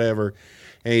this or whatever.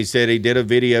 And he said he did a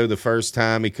video the first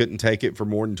time. He couldn't take it for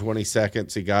more than 20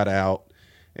 seconds. He got out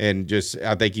and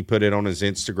I think he put it on his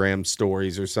Instagram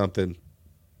stories or something.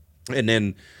 And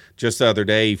then just the other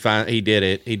day, he did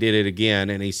it. He did it again,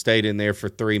 and he stayed in there for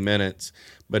 3 minutes.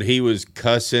 But he was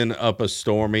cussing up a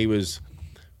storm. He was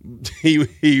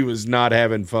not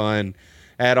having fun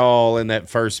at all in that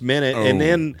first minute. Oh.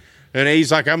 And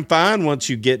he's like, I'm fine once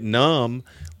you get numb.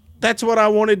 That's what I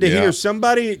wanted to hear.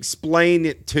 Somebody explain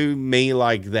it to me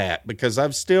like that, because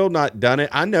I've still not done it.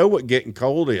 I know what getting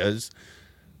cold is.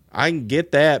 I can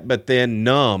get that, but then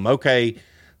numb. Okay,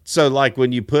 so like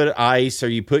when you put ice or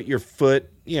you put your foot,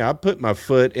 I put my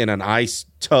foot in an ice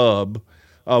tub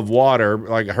of water,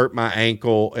 like I hurt my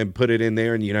ankle and put it in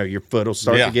there, and your foot will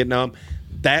start to get numb.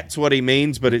 That's what he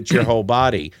means, but it's your whole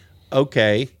body.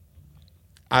 Okay,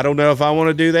 I don't know if I want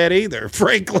to do that either,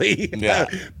 frankly. Yeah.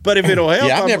 But if it'll help,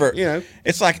 Yeah, I've never. you know.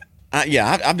 It's like,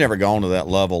 I've never gone to that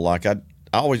level. Like I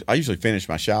usually finish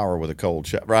my shower with a cold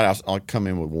shower. Right, I'll come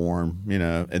in with warm. You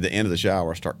know, at the end of the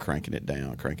shower, I start cranking it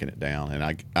down,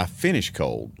 and I finish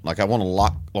cold. Like I want to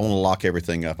lock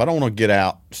everything up. I don't want to get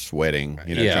out sweating.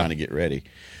 You know, trying to get ready.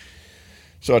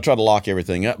 So I try to lock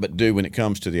everything up, but when it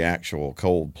comes to the actual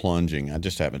cold plunging, I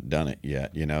just haven't done it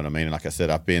yet. You know what I mean? And like I said,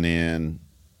 I've been in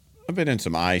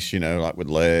some ice, you know, like with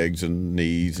legs and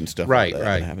knees and stuff like that.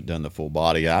 Right. I haven't done the full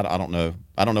body. I don't know.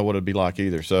 I don't know what it'd be like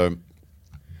either. So,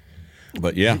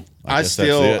 but yeah,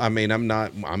 I mean, I'm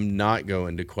not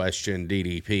going to question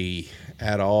DDP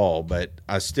at all, but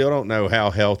I still don't know how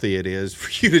healthy it is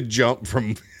for you to jump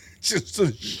from just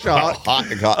a shot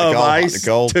of ice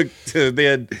to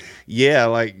then,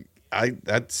 like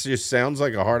that just sounds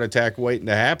like a heart attack waiting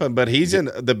to happen. But he's in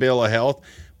the bill of health.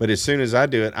 But as soon as I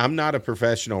do it, I'm not a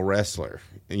professional wrestler,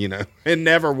 you know. It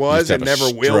never was and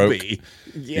never will be.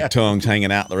 Yeah. Your tongue's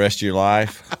hanging out the rest of your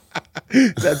life.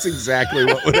 That's exactly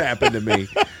what would happen to me.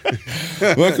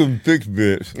 Welcome to Fix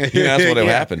Bits. You know, that's what will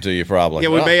happen to you probably. Yeah,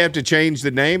 we may have to change the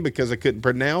name because I couldn't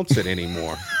pronounce it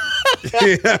anymore.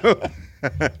 You know?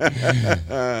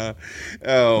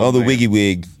 The Wiggy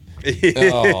Wigs.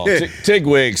 Tig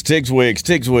wigs.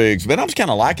 But I'm just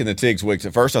kind of liking the Tig's wigs.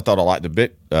 At first, I thought I liked the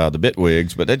bit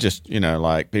wigs, but they just, you know,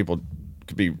 like people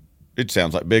could be. It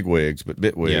sounds like big wigs, but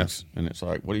bit wigs, and it's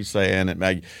like, what are you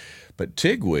saying? But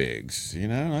Tig wigs, you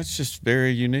know, that's just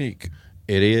very unique.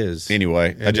 It is.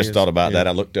 Anyway, I just thought about that.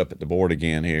 I looked up at the board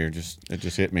again here. It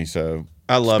just hit me. So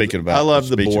I love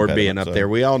the board being up there.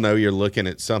 We all know you're looking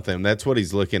at something. That's what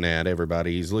he's looking at,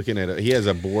 everybody. He's looking at it. He has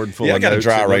a board full of notes. I got a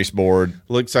dry erase board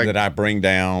looks like that I bring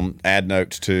down, add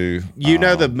notes to. You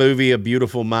know the movie A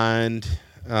Beautiful Mind?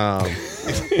 With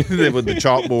the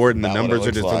chalkboard and the numbers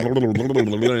are just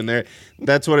in there.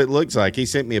 That's what it looks like. He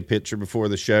sent me a picture before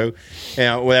the show.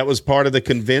 And that was part of the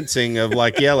convincing of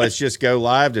like, yeah, let's just go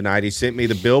live tonight. He sent me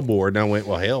the billboard and I went,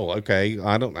 well, hell, okay.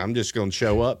 I'm just going to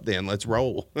show up then. Let's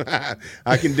roll.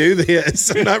 I can do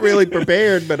this. I'm not really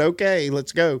prepared, but okay,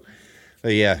 let's go.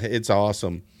 But yeah, it's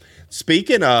awesome.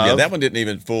 Speaking of, that one didn't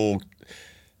even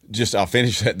I'll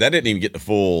finish that. That didn't even get the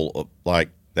full,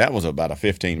 that was about a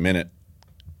 15-minute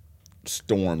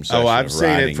storm session. I've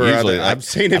seen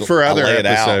it for other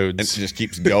episodes. It just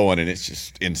keeps going, and it's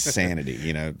just insanity.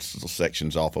 You know,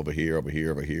 sections off over here. I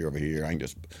can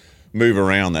just move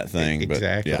around that thing.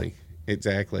 Exactly. But,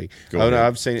 Exactly. No,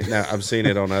 I've seen it now. I've seen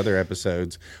it on other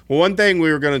episodes. Well, one thing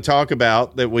we were going to talk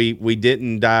about that we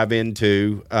didn't dive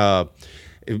into,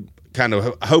 kind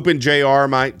of hoping JR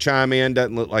might chime in.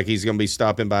 Doesn't look like he's going to be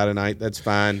stopping by tonight. That's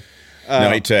fine.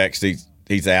 No, he texted.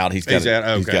 He's out. He's got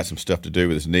Okay. He's got some stuff to do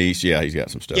with his niece. Yeah, he's got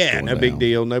some stuff. Yeah, no big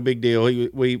deal. No big deal.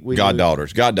 We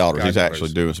Goddaughters. He's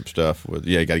actually doing some stuff with.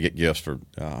 Yeah, you got to get gifts for.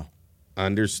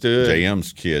 Understood.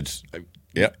 JM's kids.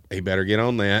 Yep. He better get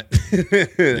on that.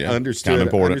 Yeah, Understood. Kind of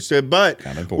important. Understood. But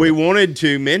we wanted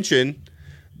to mention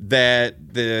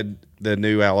that the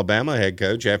new Alabama head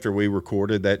coach, after we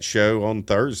recorded that show on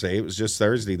Thursday, it was just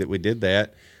Thursday that we did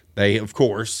that. They, of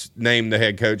course, named the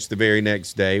head coach the very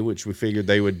next day, which we figured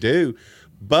they would do.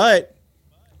 But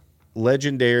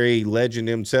legend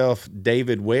himself,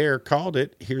 David Ware, called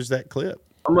it. Here's that clip.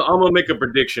 I'm gonna make a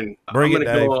prediction. Bring it,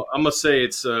 Dave. I'm gonna say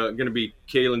it's gonna be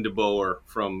Kalen DeBoer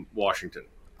from Washington.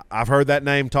 I've heard that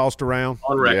name tossed around.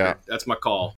 On record, Yeah. That's my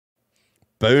call.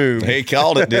 Boom. He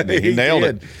called it, didn't he? He nailed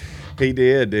it. He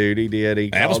did, dude. He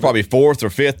did. That was probably fourth or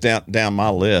fifth down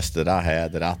my list that I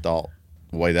had that I thought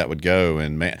the way that would go.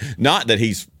 And man, not that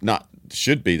he's not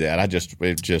should be that.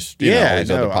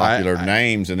 Other popular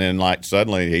names, and then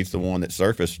suddenly he's the one that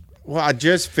surfaced. Well, I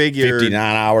just figured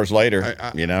 59 hours later,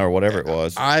 or whatever it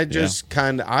was.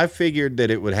 I figured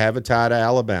that it would have a tie to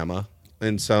Alabama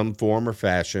in some form or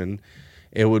fashion.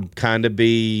 It would kind of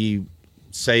be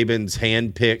Saban's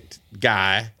handpicked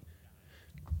guy.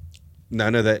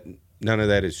 None of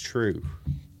that is true.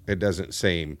 It doesn't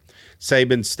seem.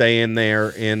 Saban staying there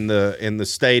in the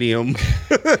stadium.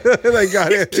 They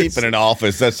got it. Keeping an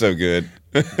office. That's so good.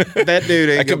 That dude.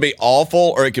 It could be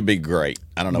awful or it could be great.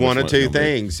 I don't know. One of two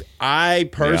things. I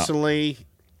personally,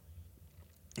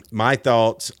 my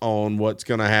thoughts on what's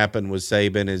going to happen with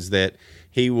Saban is that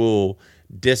he will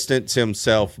distance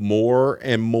himself more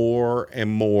and more and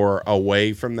more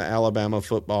away from the Alabama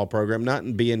football program. Not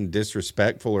in being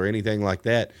disrespectful or anything like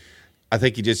that. I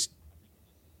think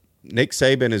Nick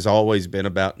Saban has always been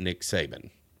about Nick Saban,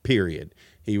 period.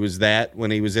 He was that when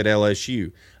he was at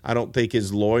LSU. I don't think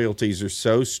his loyalties are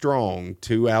so strong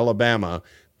to Alabama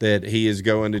that he is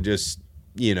going to just,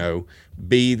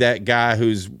 be that guy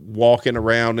who's walking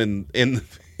around in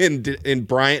in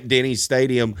Bryant Denny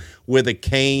Stadium with a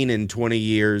cane in 20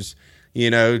 years,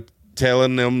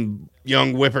 telling them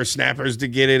young whippersnappers to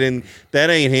get it in. That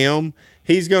ain't him.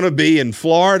 He's going to be in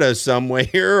Florida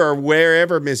somewhere or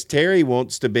wherever Miss Terry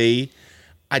wants to be.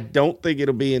 I don't think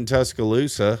it'll be in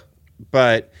Tuscaloosa,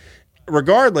 but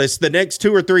regardless, the next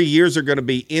 2 or 3 years are going to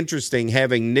be interesting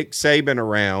having Nick Saban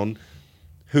around,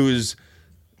 who's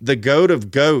the GOAT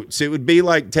of GOATs. It would be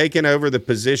like taking over the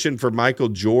position for Michael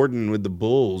Jordan with the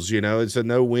Bulls. It's a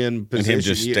no-win position. And him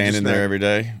just standing there every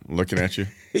day looking at you.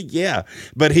 Yeah,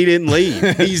 but he didn't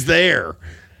leave. He's there.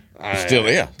 Still,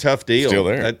 yeah. Tough deal. Still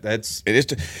there.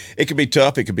 It could be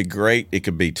tough. It could be great. It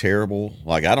could be terrible.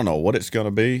 Like, I don't know what it's going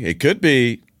to be. It could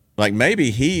be like maybe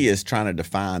he is trying to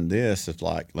define this as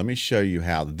like, let me show you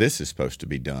how this is supposed to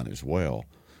be done as well.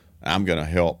 I'm going to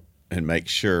help and make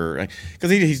sure, because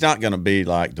he's not going to be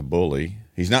like the bully.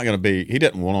 He's not going to be. He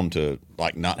didn't want them to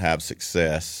like not have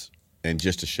success. And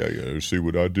just to show you, see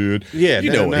what I did. Yeah, he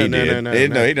did. No, he didn't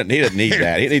need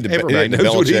that. He didn't need the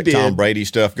Belichick, Tom Brady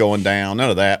stuff going down. None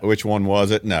of that. Which one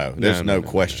was it? No, there's no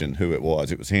question who it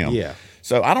was. It was him. Yeah.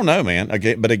 So I don't know, man.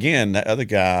 But again, that other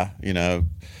guy,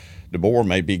 DeBoer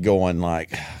may be going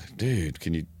like, dude,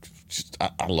 can you?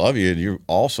 I love you. You're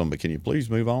awesome, but can you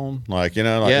please move on?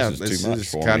 This is too much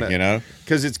for me.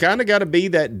 Because it's kind of got to be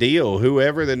that deal.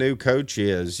 Whoever the new coach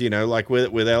is, like with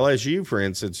LSU, for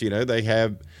instance, they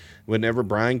have. Whenever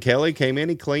Brian Kelly came in,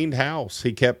 he cleaned house.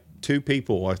 He kept 2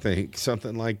 people, I think,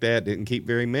 something like that. Didn't keep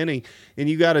very many. And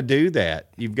you got to do that.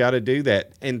 You've got to do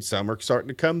that. And some are starting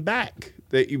to come back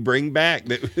that you bring back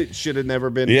that it should have never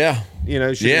been. Yeah.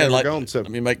 Should have never gone. So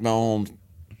let me make my own.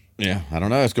 Yeah, I don't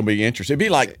know. It's going to be interesting. It'd be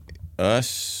like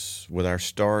us with our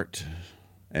start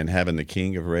and having the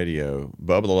king of radio,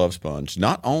 Bubba the Love Sponge,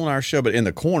 not on our show, but in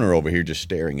the corner over here just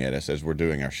staring at us as we're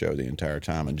doing our show the entire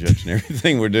time and judging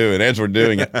everything we're doing as we're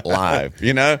doing it live.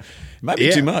 It might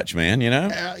be too much, man,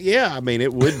 yeah, I mean,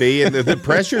 it would be. And the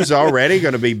pressure's already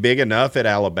going to be big enough at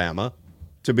Alabama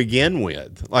to begin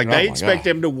with. Like, they expect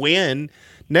him to win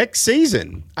next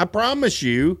season. I promise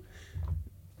you.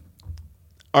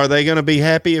 Are they going to be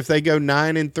happy if they go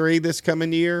 9-3 this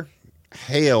coming year?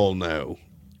 Hell no.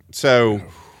 So...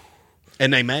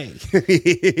 And they may.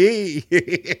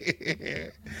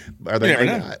 Are they? Never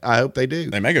know. I hope they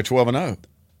do. They may go 12-0.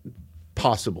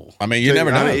 Possible. I mean, you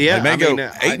never know. They may go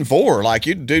 8-4. Like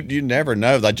you never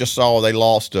know. I just saw they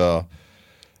lost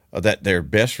their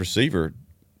best receiver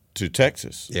to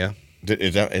Texas. Yeah.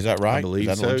 Is that right? I believe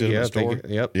is that so. a legitimate story?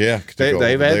 Yep. Yeah.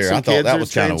 They've had some I thought kids that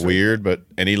was kind of transferred. weird,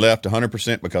 and he left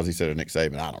 100% because he said of Nick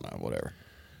Saban. I don't know. Whatever.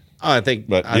 I think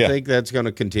that's going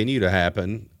to continue to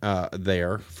happen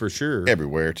there for sure.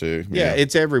 Everywhere too. Yeah,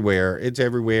 it's everywhere. It's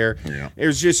everywhere. Yeah.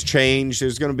 There's just change.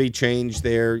 There's going to be change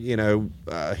there.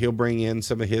 He'll bring in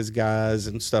some of his guys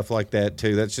and stuff like that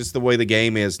too. That's just the way the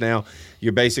game is now.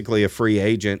 You're basically a free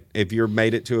agent. If you're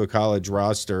made it to a college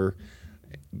roster,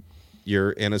 you're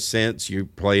in a sense you're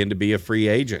playing to be a free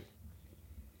agent.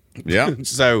 Yeah.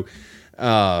 So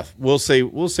we'll see.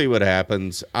 We'll see what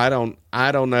happens. I don't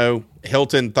know.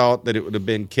 Hilton thought that it would have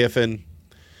been Kiffin.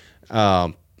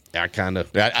 I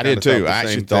did too. I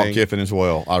actually thought Kiffin as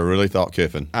well. I really thought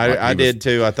Kiffin. I did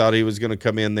too. I thought he was going to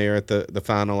come in there at the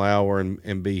final hour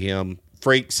and be him.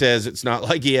 Freak says it's not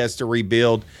like he has to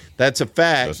rebuild. That's a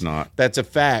fact. That's not. That's a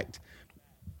fact.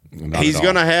 He's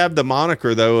going to have the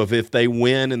moniker though of if they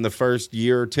win in the first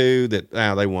year or two that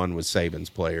they won with Saban's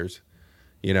players.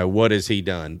 What has he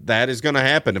done? That is going to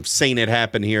happen. I've seen it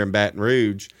happen here in Baton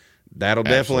Rouge. That'll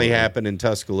definitely happen in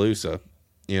Tuscaloosa.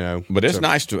 But it's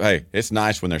nice it's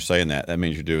nice when they're saying that. That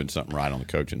means you're doing something right on the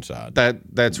coaching side.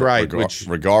 That's right.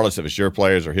 Regardless if it's your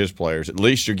players or his players, at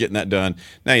least you're getting that done.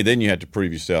 Now then you have to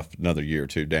prove yourself another year or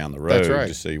two down the road. That's right.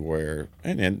 To see where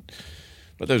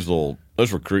but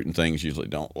those recruiting things usually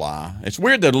don't lie. It's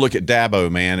weird though to look at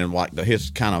Dabo, man, and like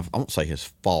his kind of, I won't say his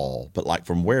fall, but like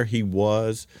from where he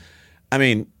was. I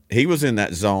mean, he was in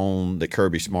that zone that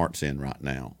Kirby Smart's in right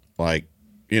now. Like,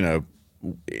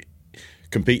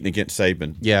 competing against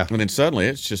Saban. Yeah. And then suddenly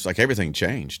it's just like everything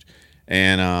changed.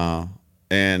 And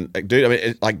dude, I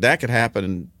mean, like that could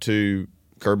happen to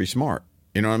Kirby Smart.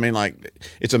 You know what I mean? Like,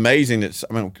 it's amazing that,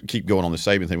 I mean, keep going on the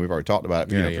Saban thing. We've already talked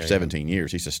about it for 17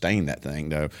 years. He sustained that thing,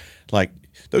 though. Like,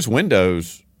 those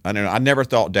windows, I never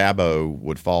thought Dabo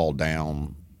would fall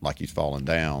down like he's fallen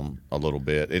down a little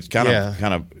bit. It's kind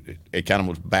of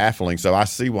was baffling. So I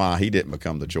see why he didn't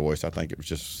become the choice. I think it was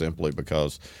just simply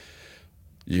because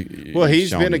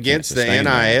he's been against the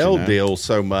NIL deal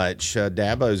so much.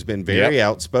 Dabo's been very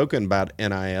outspoken about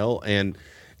NIL, and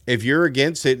if you're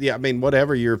against it, yeah, I mean,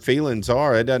 whatever your feelings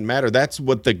are, it doesn't matter. That's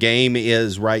what the game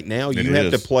is right now. You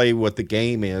have to play what the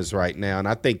game is right now, and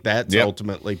I think that's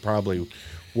ultimately probably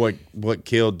what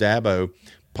killed Dabo.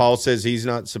 Paul says he's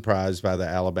not surprised by the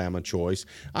Alabama choice.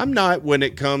 I'm not when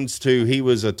it comes to he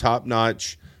was a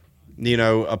top-notch,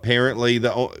 apparently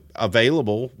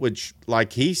available, which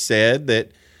like he said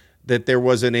that there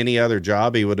wasn't any other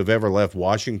job he would have ever left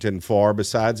Washington for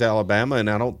besides Alabama, and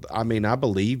I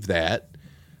believe that.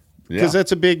 Because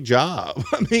that's a big job.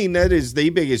 I mean, that is the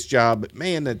biggest job. But,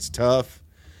 man, that's tough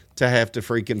to have to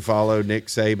freaking follow Nick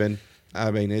Saban. I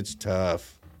mean, it's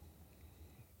tough.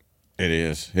 It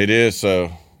is. It is.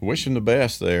 So, wish him the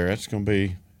best there. That's gonna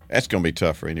be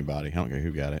tough for anybody. I don't care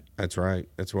who got it. That's right.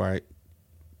 That's right.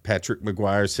 Patrick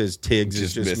McGuire says Tiggs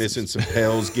is just missing some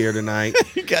Pels gear tonight.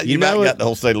 you got the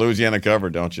whole state of Louisiana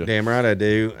covered, don't you? Damn right I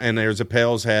do. And there's a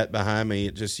Pels hat behind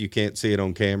me. You can't see it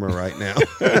on camera right now.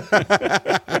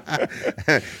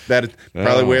 That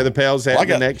probably wear the Pels hat in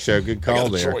the next show. Good call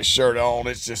there. I got a choice shirt on.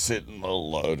 It's just sitting a little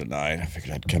low tonight. I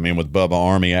figured I'd come in with Bubba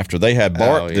Army after they had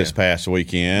Bart this past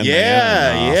weekend.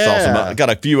 Yeah. Got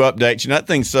a few updates.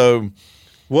 Nothing so.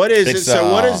 What is it?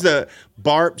 So what is the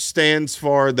BARP stands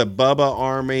for? The Bubba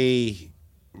Army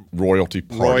Royalty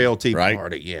Party.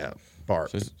 Party. Yeah,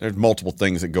 BARP. So there's multiple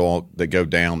things that go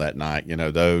down that night.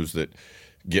 Those that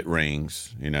get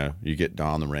rings. You get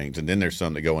don the rings, and then there's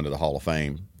some that go into the Hall of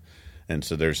Fame. And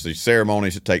so there's these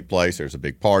ceremonies that take place. There's the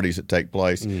big parties that take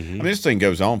place. Mm-hmm. I mean, this thing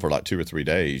goes on for like 2 or 3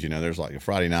 days. There's like a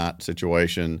Friday night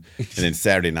situation, and then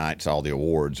Saturday nights all the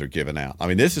awards are given out. I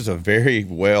mean, this is a very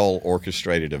well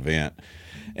orchestrated event.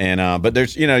 And but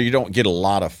there's you don't get a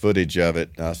lot of footage of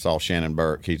it. I saw Shannon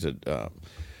Burke. He's another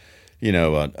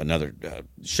Shondo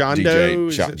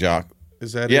DJ shock jock.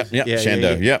 Is that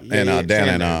Shando? Yeah.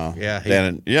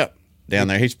 And down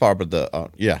there he's part of the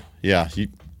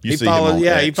he see follows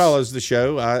him on he follows the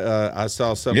show. I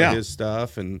saw some of his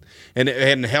stuff and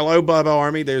hello Bubba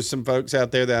Army. There's some folks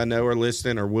out there that I know are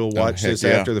listening or will watch this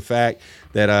after the fact.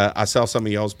 That I saw some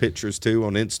of y'all's pictures too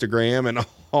on Instagram and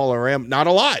all around. Not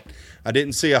a lot. I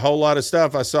didn't see a whole lot of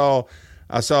stuff. I saw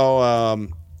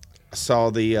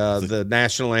the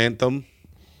national anthem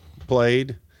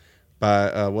played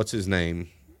by what's his name?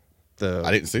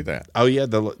 I didn't see that. Oh yeah,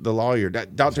 the lawyer,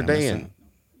 Dr. Dan.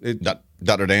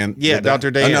 Dr. Dan. Yeah, Dr.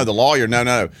 Dan. Oh no, the lawyer.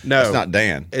 No, it's not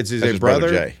Dan. It's his brother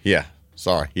Jay. Yeah.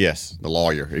 Sorry. Yes, the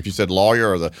lawyer. If you said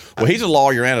lawyer or he's a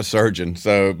lawyer and a surgeon.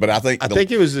 So, but I think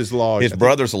it was his lawyer. His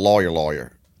brother's a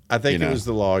lawyer. I think it was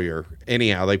the lawyer.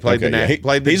 Anyhow, they played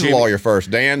he's a lawyer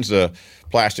first. Dan's a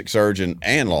plastic surgeon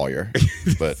and lawyer.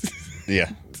 But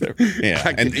yeah.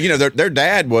 And their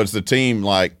dad was the team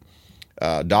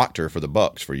doctor for the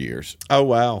Bucks for years. Oh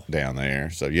wow. Down there.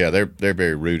 So yeah, they're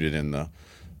very rooted in the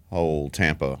whole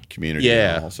Tampa community.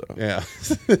 Yeah. Also. Yeah.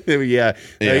 Yeah.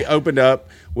 They opened up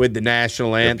with the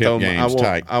national anthem.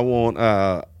 I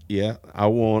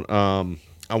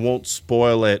won't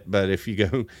spoil it, but if you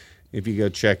go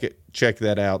check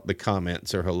that out. The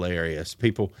comments are hilarious.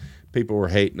 People were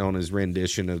hating on his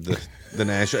rendition of the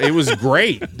national. It was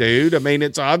great, dude. I mean,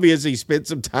 it's obvious he spent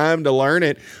some time to learn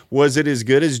it. Was it as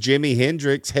good as Jimi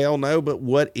Hendrix? Hell no. But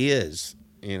what is?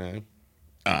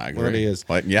 I agree. What is?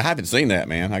 I haven't seen that,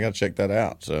 man. I got to check that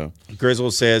out. So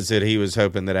Grizzle says that he was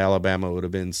hoping that Alabama would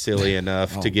have been silly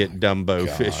enough to get Dumbo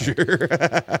Fisher.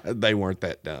 They weren't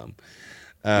that dumb.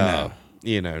 No.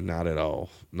 Not at all.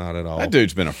 Not at all. That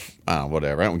dude's been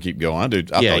whatever. I don't keep going. I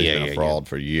thought he's been a fraud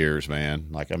for years, man.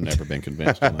 I've never been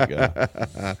convinced on that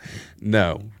guy.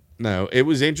 No. It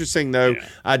was interesting though. Yeah.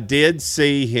 I did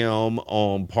see him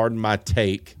on Pardon My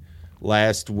Take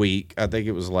last week. I think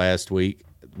it was last week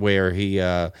where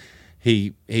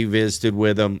he visited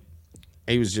with him.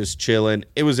 He was just chilling.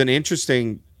 It was an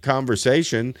interesting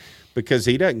conversation. Because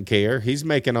he doesn't care. He's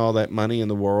making all that money in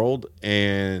the world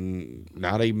and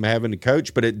not even having to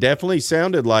coach. But it definitely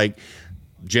sounded like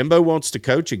Jimbo wants to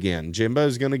coach again.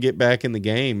 Jimbo's going to get back in the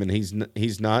game, and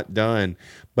he's not done.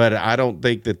 But I don't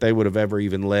think that they would have ever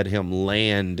even let him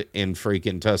land in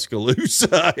freaking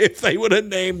Tuscaloosa if they would have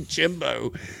named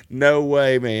Jimbo. No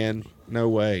way, man. No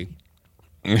way.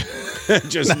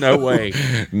 Just no way.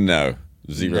 No.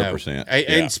 0%.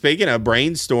 And speaking of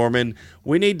brainstorming,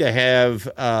 we need to have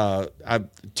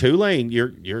Tulane.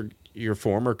 Your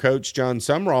former coach John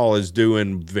Sumrall is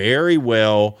doing very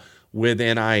well with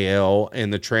NIL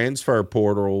and the transfer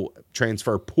portal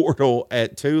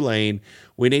at Tulane.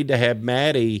 We need to have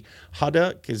Maddie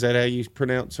Haddock. Is that how you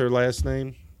pronounce her last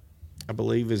name? I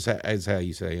believe is how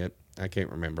you say it. I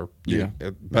can't remember. Yeah,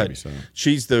 but so.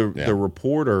 She's the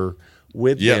reporter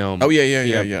with them. Oh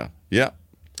yeah.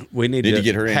 We need to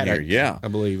get her in here. Yeah, I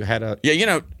believe Haddock.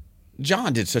 Yeah,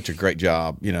 John did such a great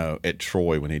job, at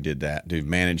Troy when he did that, dude,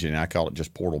 managing. I call it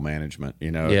just portal management,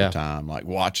 at the time. Like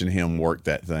watching him work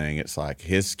that thing, it's like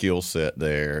his skill set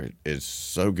there is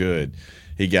so good.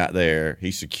 He got there,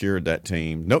 he secured that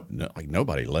team. Like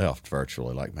nobody left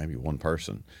virtually, like maybe one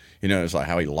person. It's like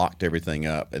how he locked everything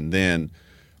up and then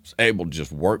was able to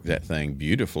just work that thing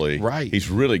beautifully. Right. He's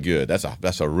really good.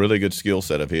 That's a really good skill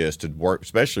set of his to work,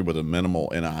 especially with a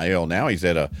minimal NIL. Now he's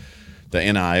at the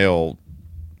NIL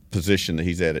position that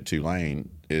he's at Tulane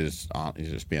is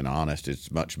just being honest.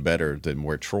 It's much better than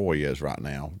where Troy is right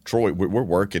now. Troy, we're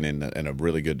working in a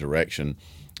really good direction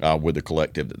with the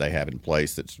collective that they have in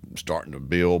place that's starting to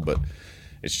build, but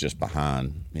it's just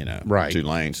behind, right.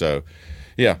 Tulane. So,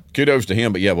 yeah, kudos to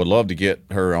him. But yeah, would love to get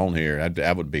her on here.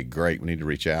 That would be great. We need to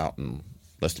reach out and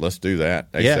let's do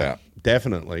that ASAP. Yeah,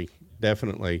 definitely.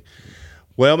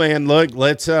 Well, man, look,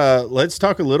 let's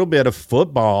talk a little bit of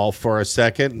football for a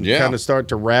second and kind of start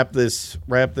to wrap this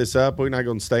up. We're not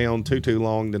going to stay on too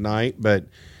long tonight, but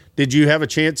did you have a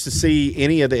chance to see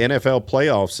any of the NFL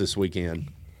playoffs this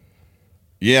weekend?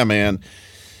 Yeah, man.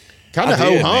 Kind of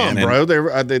ho-hum, bro.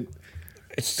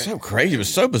 It's so crazy. It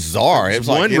was so bizarre. It was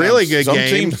one like, really good some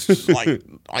game. Teams, like,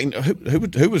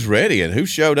 who was ready and who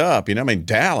showed up?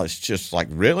 Dallas just like,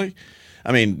 really?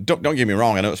 Don't get me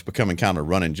wrong. I know it's becoming kind of a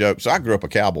running joke. So I grew up a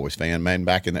Cowboys fan, man,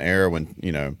 back in the era when,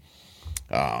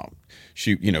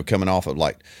 coming off of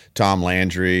like Tom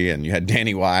Landry and you had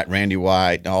Danny White, Randy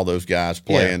White, and all those guys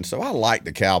playing. Yeah. So I like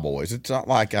the Cowboys. It's not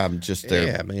like I'm just there.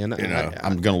 Yeah, man.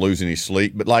 I'm going to lose any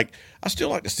sleep, but like I still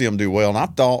like to see them do well. And I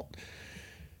thought,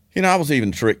 I was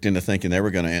even tricked into thinking they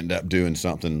were going to end up doing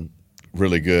something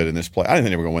really good in this play. I didn't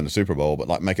think they were going to win the Super Bowl, but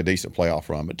like make a decent playoff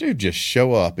run. But dude, just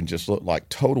show up and just look like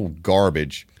total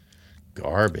garbage.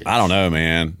 I don't know,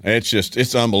 man.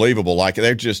 It's unbelievable. Like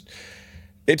they're just,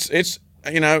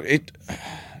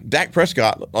 Dak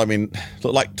Prescott, looked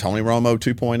like Tony Romo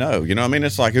 2.0.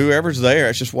 It's like whoever's there,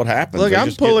 it's just what happens. Look,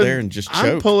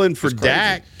 I'm pulling for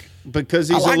Dak because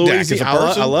he's a Louisiana.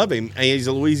 I love him. He's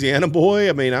a Louisiana boy.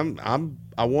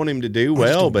 I want him to do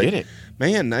well, but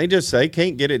man, they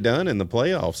can't get it done in the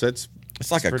playoffs. It's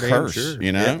like a curse, sure.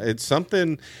 Yeah, it's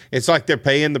something. It's like they're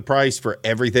paying the price for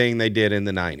everything they did in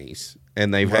the 90s.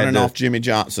 And they've running off Jimmy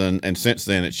Johnson, and since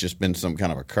then it's just been some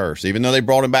kind of a curse. Even though they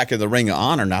brought him back in the Ring of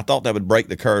Honor, and I thought that would break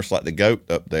the curse like the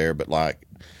GOAT up there, but like,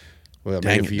 well,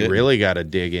 if you really got to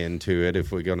dig into it,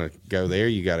 if we're going to go there,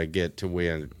 you got to get to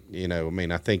win.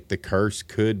 I think the curse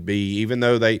could be, even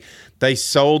though they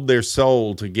sold their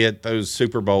soul to get those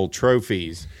Super Bowl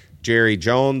trophies. Jerry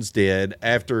Jones did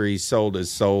after he sold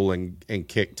his soul and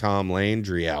kicked Tom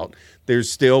Landry out.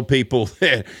 There's still people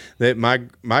that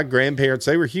my grandparents,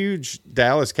 they were huge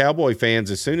Dallas Cowboy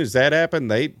fans. As soon as that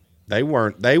happened, they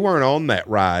weren't on that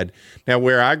ride. Now,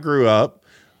 where I grew up,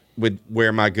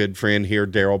 where my good friend here,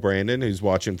 Daryl Brandon, who's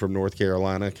watching from North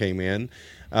Carolina, came in,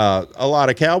 a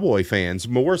lot of Cowboy fans,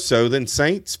 more so than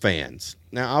Saints fans.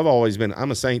 Now,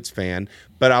 I'm a Saints fan,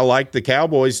 but I like the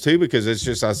Cowboys too because it's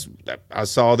just I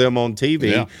saw them on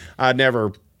TV. Yeah. I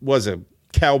never was a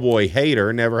Cowboy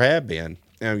hater, never have been.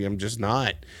 I'm just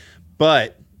not.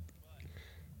 But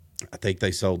I think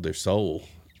they sold their soul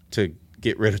to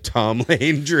get rid of Tom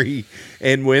Landry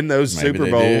and win those Super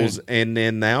Bowls. And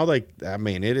then now it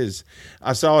is.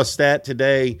 I saw a stat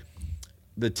today.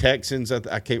 The Texans,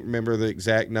 I can't remember the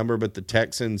exact number, but the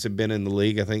Texans have been in the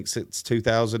league, I think, since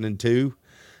 2002,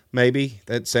 maybe.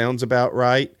 That sounds about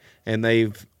right. And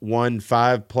they've won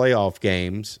 5 playoff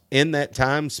games in that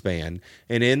time span.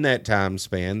 And in that time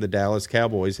span, the Dallas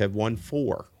Cowboys have won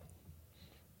 4.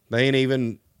 They ain't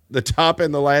even the top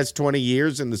in the last 20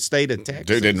 years in the state of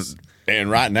Texas. Dude,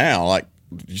 and right now, like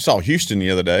you saw Houston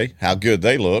the other day, how good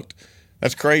they looked.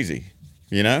 That's crazy,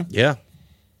 Yeah. Yeah.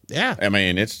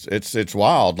 It's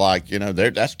wild. Like,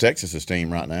 that's Texas's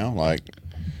team right now. Like,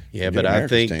 yeah, but I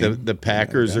think the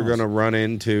Packers are going to run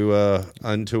into a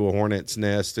hornet's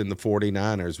nest in the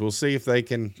 49ers. We'll see if they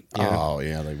can. Oh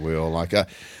yeah, they will.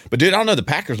 But dude, I don't know. The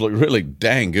Packers look really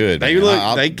dang good.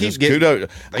 They keep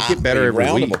get better every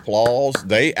round week. Of applause.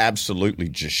 They absolutely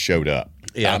just showed up.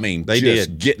 Yeah, they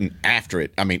did getting after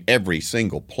it. Every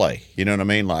single play. You know what I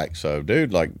mean? Like, so,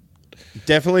 dude, like.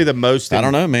 Definitely the most. I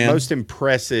don't know, man. Most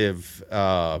impressive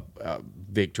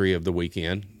victory of the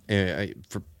weekend,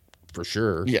 for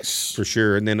sure. Yes, for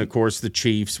sure. And then of course the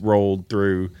Chiefs rolled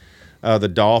through the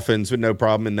Dolphins with no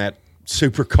problem in that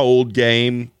super cold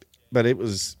game, but it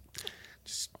was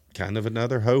just kind of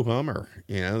another ho hummer.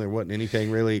 There wasn't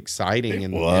anything really exciting.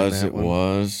 It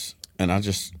was. and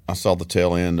I saw the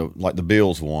tail end of, like, the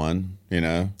Bills won,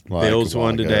 like Bills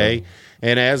won today.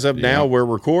 And as of now, Yeah. we're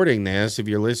recording this. If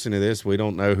you're listening to this, we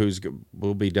don't know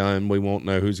we'll be done. We won't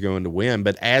know who's going to win.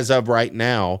 But as of right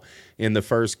now, in the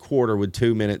first quarter with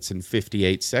 2 minutes and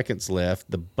 58 seconds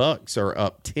left, the Bucks are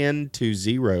up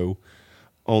 10-0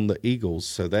 on the Eagles.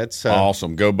 So that's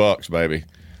awesome. Go Bucks, baby.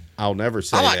 I'll never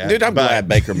say that. Dude, I'm glad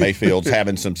Baker Mayfield's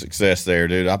having some success there,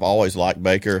 dude. I've always liked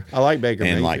Baker. I like Baker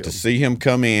and Mayfield. like to see him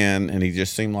come in, and he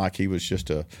just seemed like he was just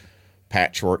a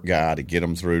patchwork guy to get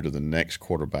him through to the next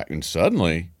quarterback. And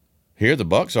suddenly, here the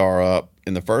Bucks are up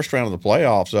in the first round of the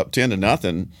playoffs, up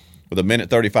 10-0 with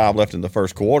 1:35 left in the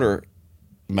first quarter,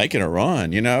 making a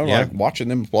run. Like watching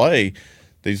them play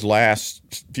these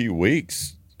last few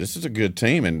weeks. This is a good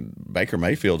team, and Baker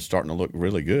Mayfield's starting to look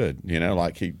really good.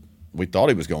 Like we thought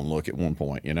he was going to look at one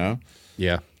point.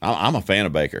 Yeah, I'm a fan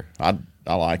of Baker. I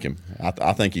like him.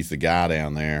 I think he's the guy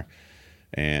down there.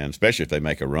 And especially if they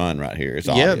make a run right here, it's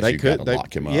obvious they you've could got to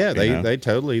lock him up. Yeah,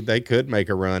 they could make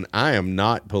a run. I am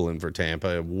not pulling for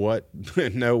Tampa. What?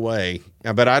 No way.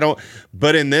 But I don't.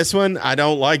 But in this one, I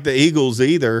don't like the Eagles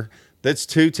either. That's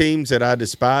two teams that I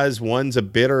despise. One's a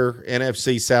bitter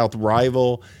NFC South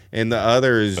rival, and the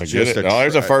other is just a.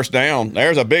 There's a first down.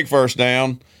 There's a big first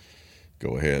down.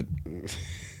 Go ahead.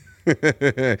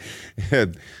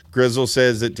 Grizzle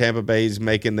says that Tampa Bay is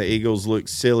making the Eagles look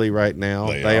silly right now.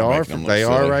 They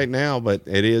are right now, but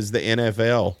it is the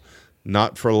NFL.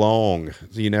 Not for long.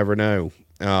 You never know.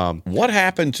 What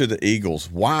happened to the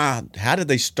Eagles? Why? How did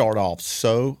they start off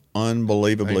so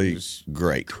unbelievably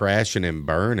great? Crashing and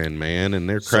burning, man, and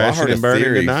they're So I crashing heard and burning a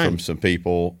theory tonight. from some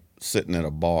people sitting at a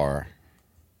bar,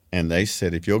 and they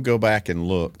said if you'll go back and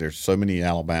look, there's so many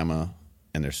Alabama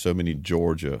and there's so many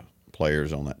Georgia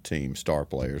players on that team, star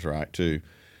players, right, too.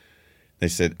 They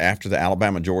said after the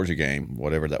Alabama-Georgia game,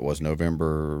 whatever that was,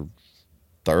 November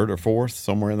 3rd or 4th,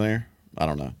 somewhere in there, I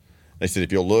don't know. They said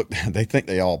if you'll look, they think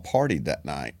they all partied that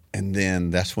night, and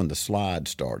then that's when the slide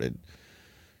started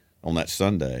on that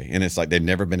Sunday. And it's like they've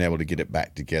never been able to get it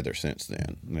back together since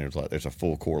then. And there's a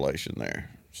full correlation there.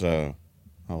 So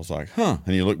I was like, huh.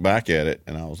 And you look back at it,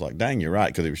 and I was like, dang, you're right,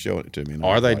 because he was showing it to me.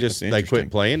 Or they quit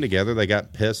playing together. They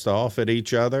got pissed off at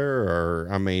each other, or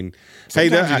I mean,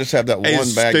 sometimes you just have that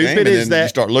one bad game, and then you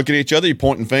start looking at each other, you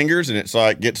pointing fingers, and it's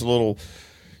like gets a little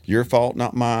your fault,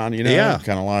 not mine. Yeah.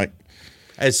 Kind of like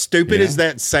as stupid as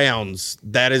that sounds.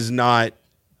 That is not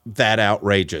that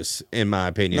outrageous, in my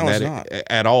opinion. No, it's not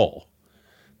at all.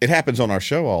 It happens on our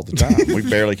show all the time. We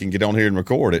barely can get on here and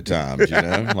record at times,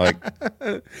 like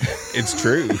it's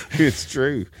true. It's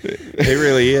true. It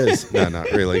really is. No,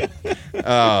 not really.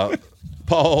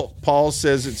 Paul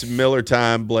says it's Miller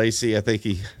time, Blasey. I think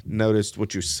he noticed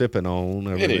what you're sipping on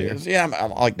over it there. is. Yeah, I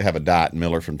like to have a Diet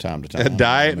Miller from time to time. A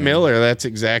Diet Miller, that's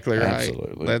exactly right.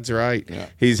 Absolutely. That's right. Yeah.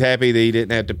 He's happy that he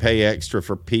didn't have to pay extra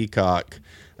for Peacock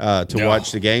to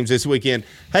watch the games this weekend.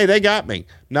 Hey, they got me.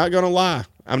 Not going to lie.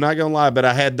 I'm not going to lie, but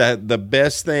I had the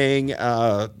best thing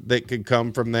that could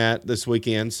come from that this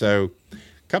weekend. So a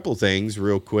couple of things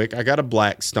real quick. I got a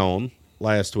Blackstone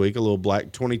last week, a little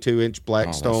 22-inch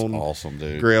Blackstone awesome,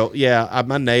 dude. grill. Yeah,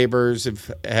 my neighbors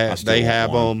they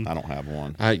have them. I don't have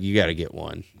one. You got to get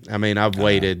one. I mean, I've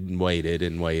waited and waited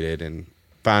and waited and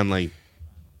finally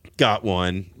got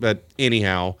one. But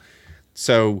anyhow,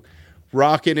 so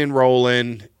rocking and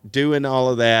rolling, doing all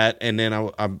of that, and then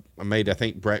I made, I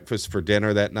think, breakfast for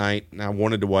dinner that night, and I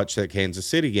wanted to watch that Kansas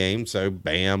City game, so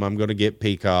bam, I'm going to get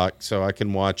Peacock so I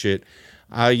can watch it.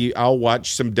 I'll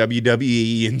watch some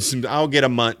WWE and I'll get a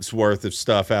month's worth of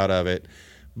stuff out of it.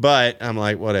 But I'm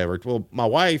like, whatever. Well, my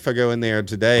wife, I go in there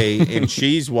today, and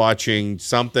she's watching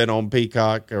something on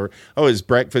Peacock, it's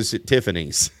Breakfast at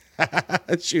Tiffany's.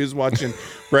 She was watching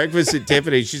Breakfast at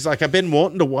Tiffany's. She's like, I've been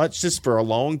wanting to watch this for a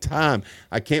long time.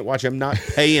 I can't watch it. I'm not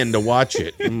paying to watch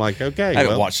it. I'm like, okay. I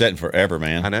haven't watched that in forever,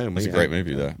 man. I know. It's a great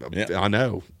movie, though. Yeah. I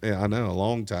know. Yeah, I know. A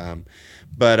long time.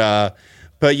 But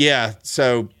yeah,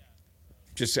 so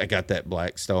just I got that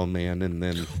Blackstone, man, and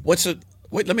then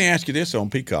Wait, let me ask you this on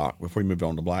Peacock before we move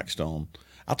on to Blackstone.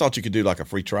 I thought you could do like a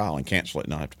free trial and cancel it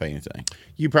and not have to pay anything.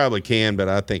 You probably can, but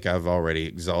I think I've already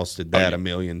exhausted that a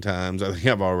million times. I think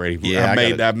I've already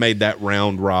I've made that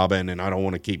round robin, and I don't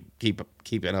want to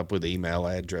keep it up with email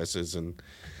addresses and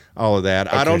all of that.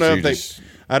 Okay, I don't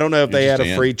know if they had a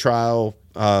in. free trial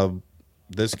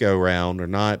this go round or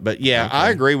not. But yeah, okay. I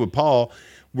agree with Paul.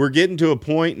 We're getting to a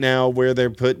point now where they're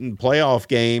putting playoff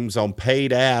games on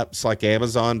paid apps like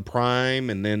Amazon Prime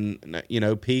and then,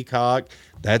 Peacock.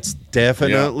 That's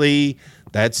definitely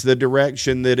that's the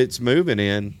direction that it's moving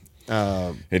in.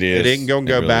 It is. It ain't going to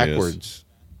go really backwards.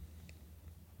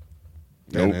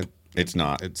 Nope, it's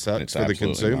not. It sucks It's for the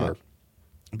consumer. not.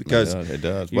 because it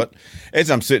does. But as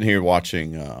I'm sitting here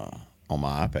watching on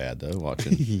my iPad, though,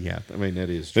 watching yeah, I mean that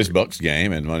is this true. Bucks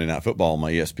game and Monday Night Football on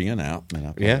my ESPN app. And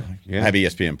I have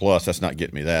ESPN Plus. That's not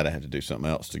getting me that. I had to do something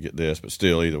else to get this, but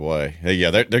still, either way, hey,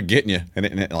 yeah, they're getting you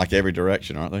in like every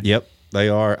direction, aren't they? Yep, they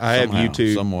are. I have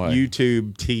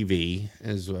YouTube TV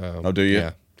as well. Oh, do you?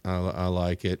 Yeah, I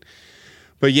like it.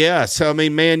 But yeah, so I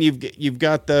mean, man, you've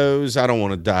got those. I don't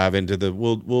want to dive into the.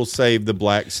 We'll save the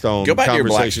Blackstone. Go back to your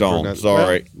conversation for Blackstone. another-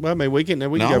 Sorry. Well, I mean, we can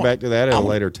go back to that at a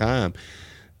later time.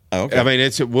 Okay. I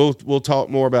mean, we'll talk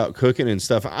more about cooking and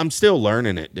stuff. I'm still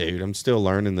learning it, dude. I'm still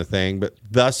learning the thing. But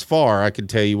thus far, I can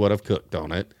tell you what I've cooked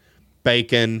on it.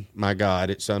 Bacon, my God,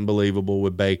 it's unbelievable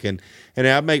with bacon. And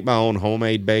I make my own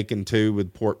homemade bacon too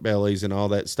with pork bellies and all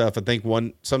that stuff. I think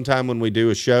sometime when we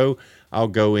do a show, I'll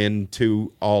go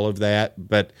into all of that.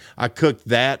 But I cooked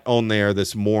that on there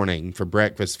this morning for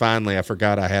breakfast. Finally, I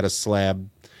forgot I had a slab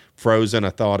frozen. I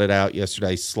thawed it out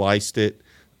yesterday, sliced it.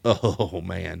 Oh,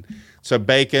 man. So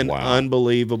bacon,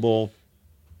 unbelievable.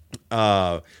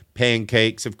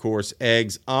 Pancakes, of course,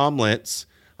 eggs, omelets.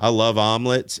 I love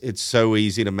omelets. It's so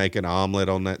easy to make an omelet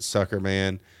on that sucker,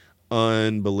 man.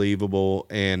 Unbelievable.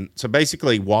 And so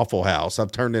basically Waffle House.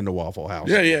 I've turned into Waffle House.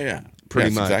 Yeah. Pretty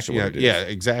That's much. exactly what it is. Yeah,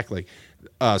 exactly.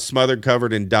 Smothered,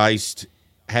 covered in diced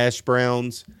hash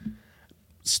browns.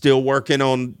 Still working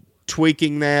on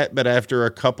tweaking that, but after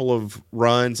a couple of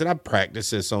runs, and I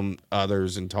practiced this on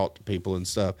others and talked to people and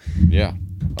stuff. Yeah.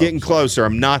 Getting closer.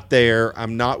 I'm not there.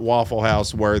 I'm not Waffle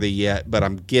House worthy yet, but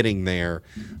I'm getting there.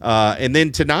 And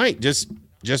then tonight, just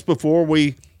before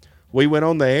we went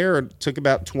on the air, it took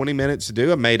about 20 minutes to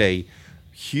do. I made a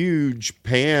huge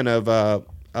pan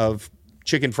of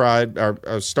chicken fried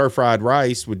or stir fried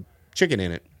rice with chicken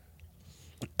in it.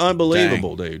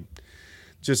 Unbelievable, dude.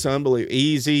 Just unbelievable.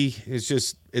 Easy.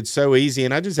 It's so easy.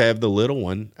 And I just have the little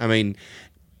one. I mean,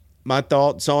 my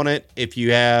thoughts on it, if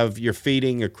you're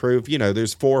feeding a crew,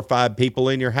 there's 4 or 5 people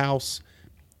in your house,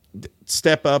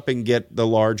 step up and get the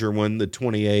larger one, the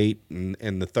 28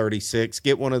 and the 36.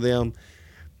 Get one of them.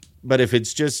 But if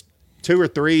it's just 2 or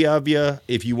 3 of you,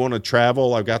 if you want to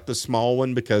travel, I've got the small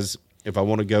one because if I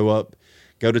want to go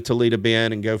to Toledo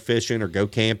Bend and go fishing or go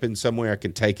camping somewhere, I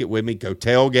can take it with me. Go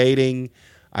tailgating,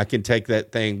 I can take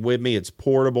that thing with me. It's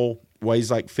portable, weighs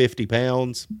like 50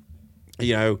 pounds.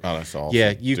 Oh, that's awesome.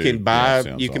 Yeah, you can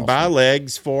buy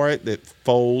legs for it that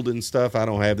fold and stuff. I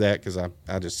don't have that because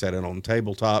I just set it on the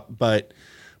tabletop. But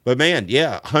man,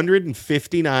 yeah,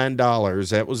 $159.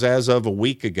 That was as of a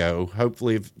week ago.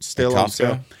 Hopefully, it's still on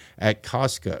sale at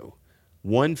Costco.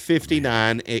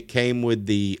 $159. It came with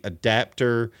the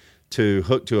adapter to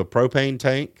hook to a propane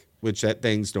tank, which that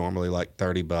thing's normally like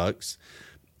 $30.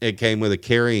 It came with a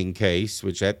carrying case,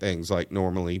 which that thing's like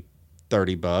normally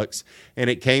 $30, and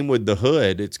it came with the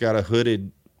hood. It's got a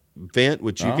hooded vent,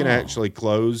 which you can actually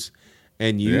close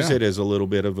and use it as a little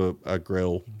bit of a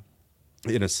grill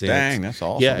in a sense. Dang, that's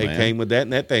awesome. Yeah, it came with that,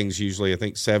 and that thing's usually I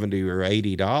think $70 or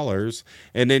 $80,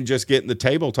 and then just getting the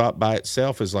tabletop by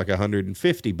itself is like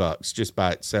 $150 just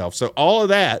by itself. So all of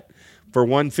that for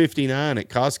 $159 at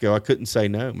Costco, I couldn't say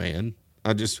no, man.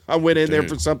 I went in there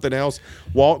for something else,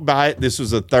 walked by it. This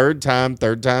was the third time.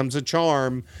 Third time's a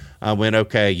charm. I went,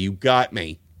 okay, you got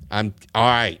me. I'm all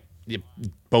right.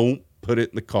 Boom, put it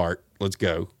in the cart. Let's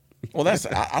go. Well,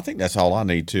 I think that's all I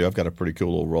need too. I've got a pretty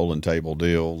cool little rolling table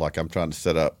deal. Like I'm trying to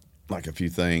set up like a few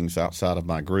things outside of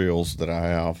my grills that I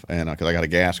have, and because I got a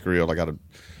gas grill, I got a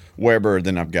Weber,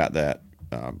 then I've got that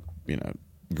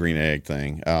green egg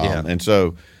thing, and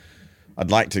so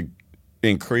I'd like to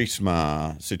increase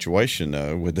my situation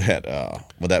though with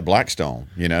that Blackstone,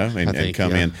 and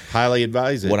come in. Highly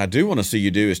advise it. What I do want to see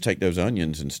you do is take those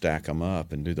onions and stack them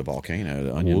up and do the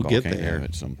volcano, We'll get there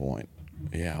at some point.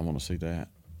 Yeah, I want to see that.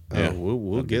 Oh, Yeah,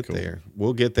 we'll get there.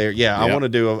 We'll get there. Yeah, I want to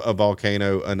do a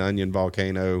volcano, an onion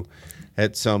volcano,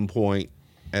 at some point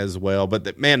as well.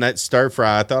 But man, that stir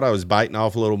fry, I thought I was biting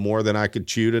off a little more than I could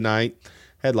chew tonight.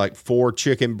 Had like 4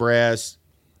 chicken breasts,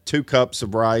 2 cups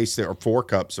of rice, or 4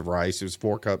 cups of rice. It was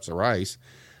 4 cups of rice,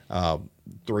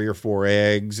 3 or 4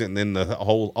 eggs, and then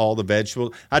all the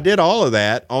vegetables. I did all of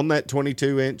that on that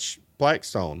 22-inch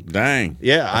Blackstone. Dang.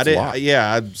 Yeah, I did. Yeah,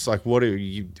 I was like, what are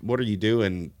you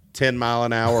doing?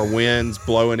 10-mile-an-hour winds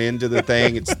blowing into the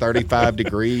thing. It's 35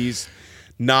 degrees.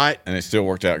 And it still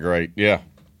worked out great. Yeah.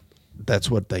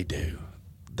 That's what they do.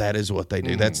 That is what they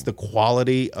do. That's the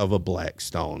quality of a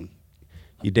Blackstone.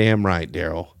 You damn right,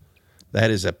 Daryl. That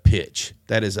is a pitch.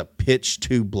 That is a pitch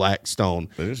to Blackstone.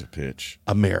 That is a pitch.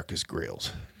 America's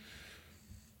Grills.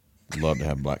 Love to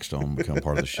have Blackstone become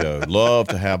part of the show. Love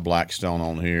to have Blackstone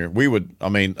on here.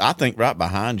 I think right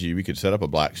behind you, we could set up a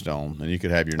Blackstone and you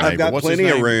could have your neighbor. I've got What's his plenty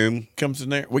of name? room. Comes in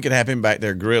there. We could have him back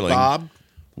there grilling. Bob?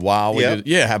 While we Yep.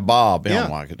 have Bob. Yeah.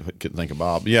 I couldn't think of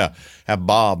Bob. Yeah, have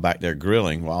Bob back there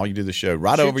grilling while you do the show.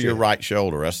 Right over your right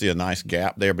shoulder. I see a nice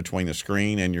gap there between the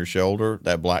screen and your shoulder.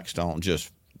 That Blackstone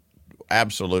just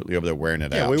absolutely over there wearing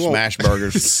it out. we won't- Smash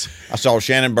burgers. I saw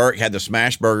Shannon Burke had the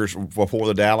smash burgers before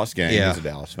the Dallas game. Yeah. He's a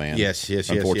Dallas fan. Yes,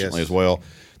 Unfortunately yes. as well.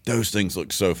 Those things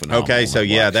look so phenomenal. Okay, so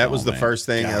that was the man. first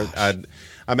thing Gosh.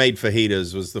 I made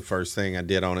fajitas was the first thing I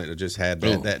did on it. I just had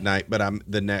that, that night, but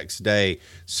the next day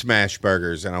smash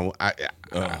burgers, and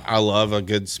I love a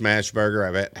good smash burger.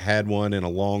 I've had one in a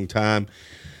long time.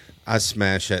 I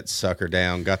smashed that sucker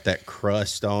down, got that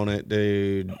crust on it,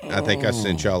 dude. I think I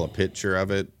sent y'all a picture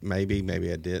of it. Maybe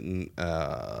I didn't.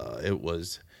 It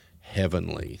was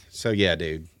heavenly. So yeah,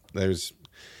 dude. There's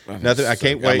nothing. I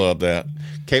can't wait. I love that.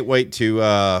 Can't wait to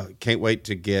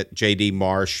get JD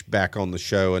Marsh back on the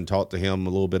show and talk to him a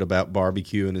little bit about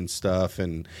barbecuing and stuff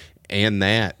and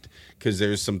that, because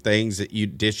there's some things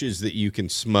dishes that you can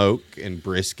smoke and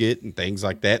brisket and things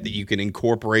like that you can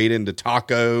incorporate into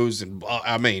tacos, and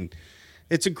I mean,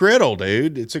 it's a griddle,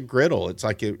 dude. It's a griddle. It's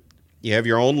like you have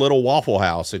your own little Waffle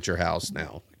House at your house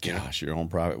now. Gosh, your own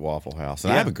private Waffle House.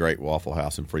 And I Yeah. have a great Waffle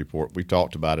House in Freeport. We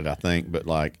talked about it, I think, but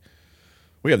like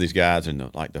we have these guys in the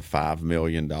 $5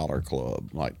 million club.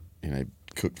 Like, they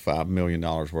cook $5 million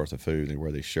worth of food and they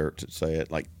wear these shirts that say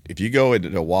it. Like, if you go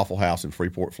into a Waffle House in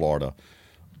Freeport, Florida,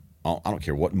 I don't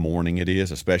care what morning it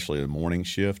is, especially the morning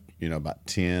shift, about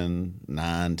 8,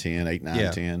 9,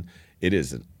 10. It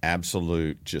is an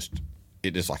absolute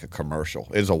it is like a commercial.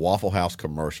 It is a Waffle House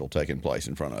commercial taking place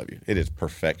in front of you. It is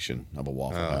perfection of a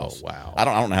Waffle House. Wow. I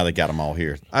don't know how they got them all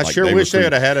here. I sure wish they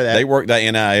would have had that. They worked that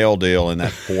NIL deal in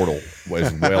that portal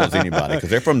as well as anybody, because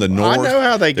they're from the north. I know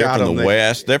how they got They're from them. the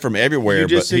west. They're from everywhere You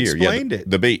just but here. explained Yeah, it.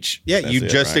 The beach. Yeah, That's you it,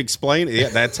 just right? explained it. Yeah,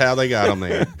 that's how they got them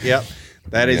there. Yep.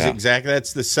 That is exactly.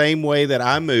 That's the same way that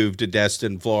I moved to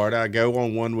Destin, Florida. I go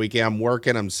on one weekend. I'm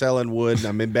working. I'm selling wood. And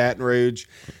I'm in Baton Rouge.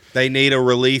 They need a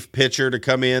relief pitcher to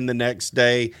come in the next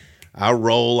day. I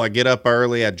roll. I get up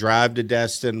early. I drive to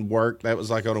Destin. Work. That was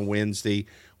like on a Wednesday,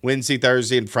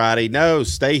 Thursday, and Friday. No,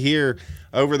 stay here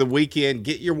over the weekend.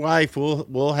 Get your wife.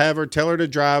 We'll have her. Tell her to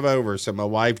drive over. So my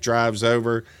wife drives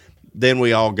over. Then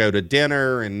we all go to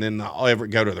dinner, and then I'll ever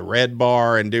go to the Red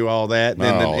Bar and do all that.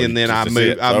 And then I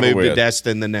move. I move to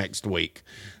Destin the next week.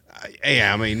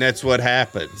 Yeah, I mean that's what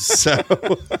happens. So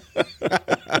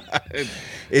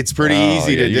it's pretty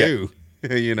easy to do.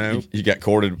 You got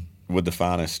courted with the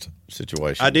finest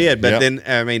situation. I did, but then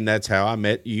I mean that's how I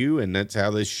met you, and that's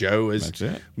how this show has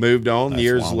moved on. That's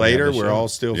Years why we later, have the we're show. all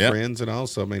still friends, and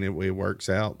also, I mean, it works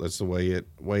out. That's the way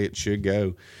it should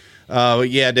go. But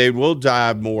yeah, dude, we'll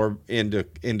dive more into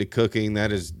cooking.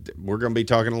 We're going to be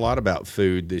talking a lot about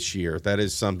food this year. That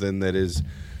is something that has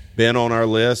been on our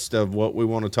list of what we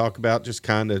want to talk about. Just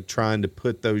kind of trying to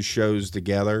put those shows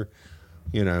together,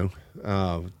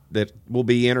 that will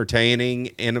be entertaining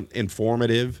and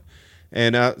informative.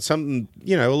 And something,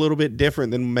 a little bit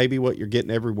different than maybe what you're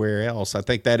getting everywhere else. I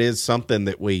think that is something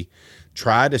that we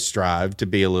try to strive to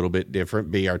be a little bit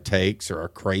different, be our takes or our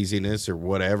craziness or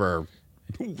whatever,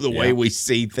 the way we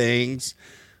see things.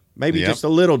 Maybe just a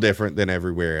little different than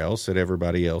everywhere else that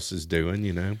everybody else is doing,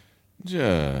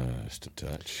 Just a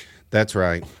touch. That's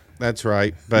right.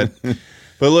 But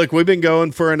look, we've been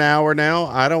going for an hour now.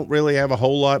 I don't really have a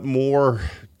whole lot more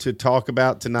to talk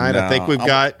about tonight. I think we've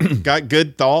got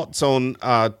good thoughts on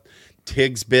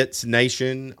Tig's Bits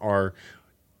Nation or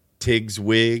Tig's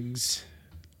Wigs.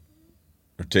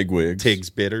 Or Tig Wigs. Tig's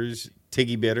Bitters.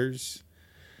 Tiggy Bitters.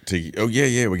 Oh,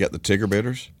 yeah. We got the Tigger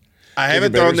Bitters. I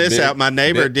haven't thrown this out. My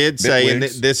neighbor did say, and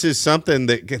this is something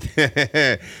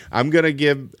that I'm going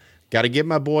to got to give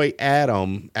my boy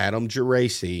Adam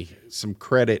Geraci some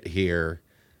credit here.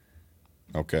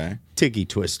 Okay. Tiggy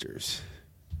Twisters.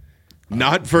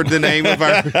 Not for the name of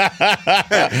our.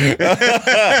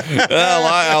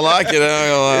 I like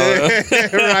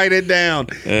it. Write it down.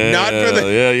 Not for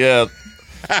the. Yeah.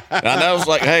 And I was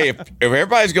like, hey, if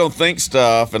everybody's going to think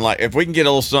stuff, and like if we can get a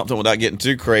little something without getting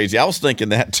too crazy, I was thinking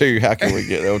that too. How can we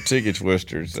get those Tiggy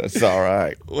Twisters? That's all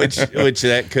right. Which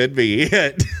that could be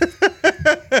it.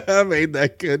 I mean,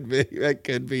 that could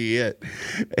be it.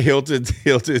 Hilton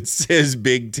says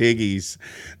Big Tiggies.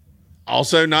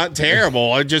 Also not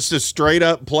terrible. Just a straight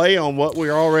up play on what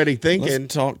we're already thinking.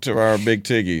 Let's talk to our big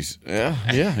tiggies.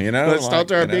 Yeah, you know. Let's talk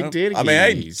to our big tiggies. I mean,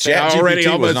 hey,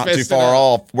 ChatGPT was not too far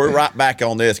off. We're right back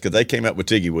on this because they came up with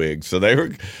Tiggy Wigs, so they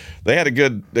had a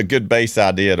good base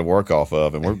idea to work off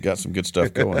of, and we've got some good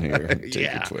stuff going here.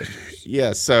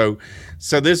 Yeah. So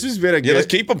this has been a good. Let's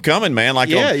keep them coming, man. Like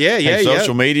on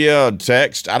social media,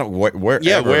 text. I don't wherever.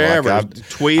 Yeah, wherever. Like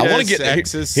tweet us. I want to get.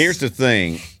 Access. Here's the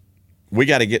thing. We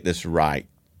got to get this right,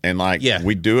 and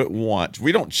we do it once.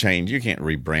 We don't change. You can't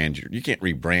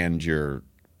rebrand your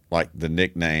like the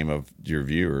nickname of your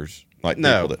viewers, like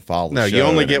people that follow the show. You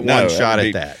only get one shot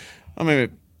at that. I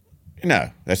mean, no,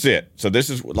 that's it. So this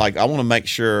is like I want to make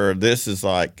sure this is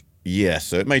like yes.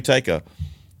 So it may take a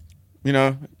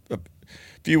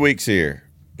few weeks here.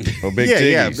 Oh, big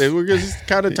tiggies. We're going to just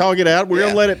kind of talk it out. We're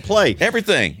going to let it play.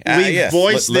 Everything. We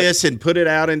voice this and put it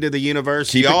out into the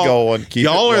universe. Keep it going.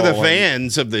 Y'all are the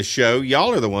fans of the show.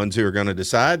 Y'all are the ones who are going to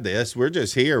decide this. We're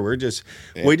just here. We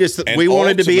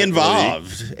wanted to be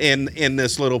involved in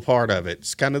this little part of it.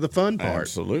 It's kind of the fun part.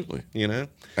 Absolutely.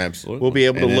 Absolutely. We'll be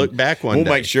able to look back one day.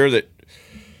 We'll make sure that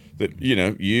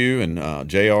you and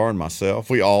JR and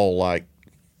myself, we all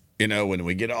when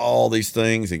we get all these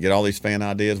things and get all these fan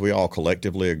ideas, we all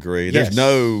collectively agree. There's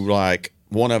no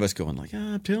one of us going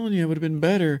I'm telling you, it would have been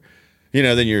better.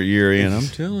 Then you're a year in. I'm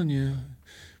telling you,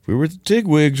 if we were the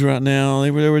Tigwigs right now, they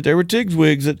were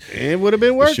Tigwigs that it would have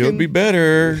been working. Should be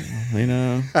better.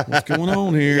 What's going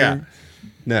on here? Yeah.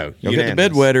 No, y'all get the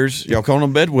bedwetters. Y'all call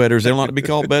them bedwetters. They don't like to be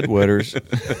called bedwetters.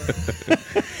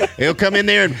 He'll come in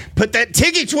there and put that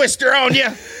Tiggy twister on you.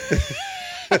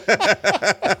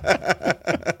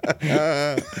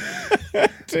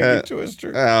 Tiggy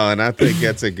twister. Oh, and I think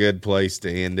that's a good place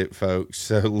to end it, folks.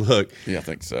 So look, I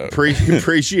think so.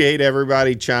 Appreciate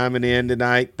everybody chiming in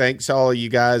tonight. Thanks all of you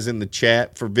guys in the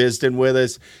chat for visiting with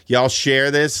us. Y'all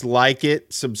share this, like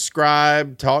it,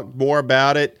 subscribe, talk more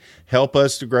about it. Help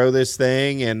us to grow this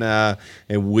thing, and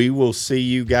we will see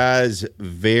you guys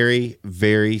very,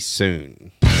 very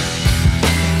soon.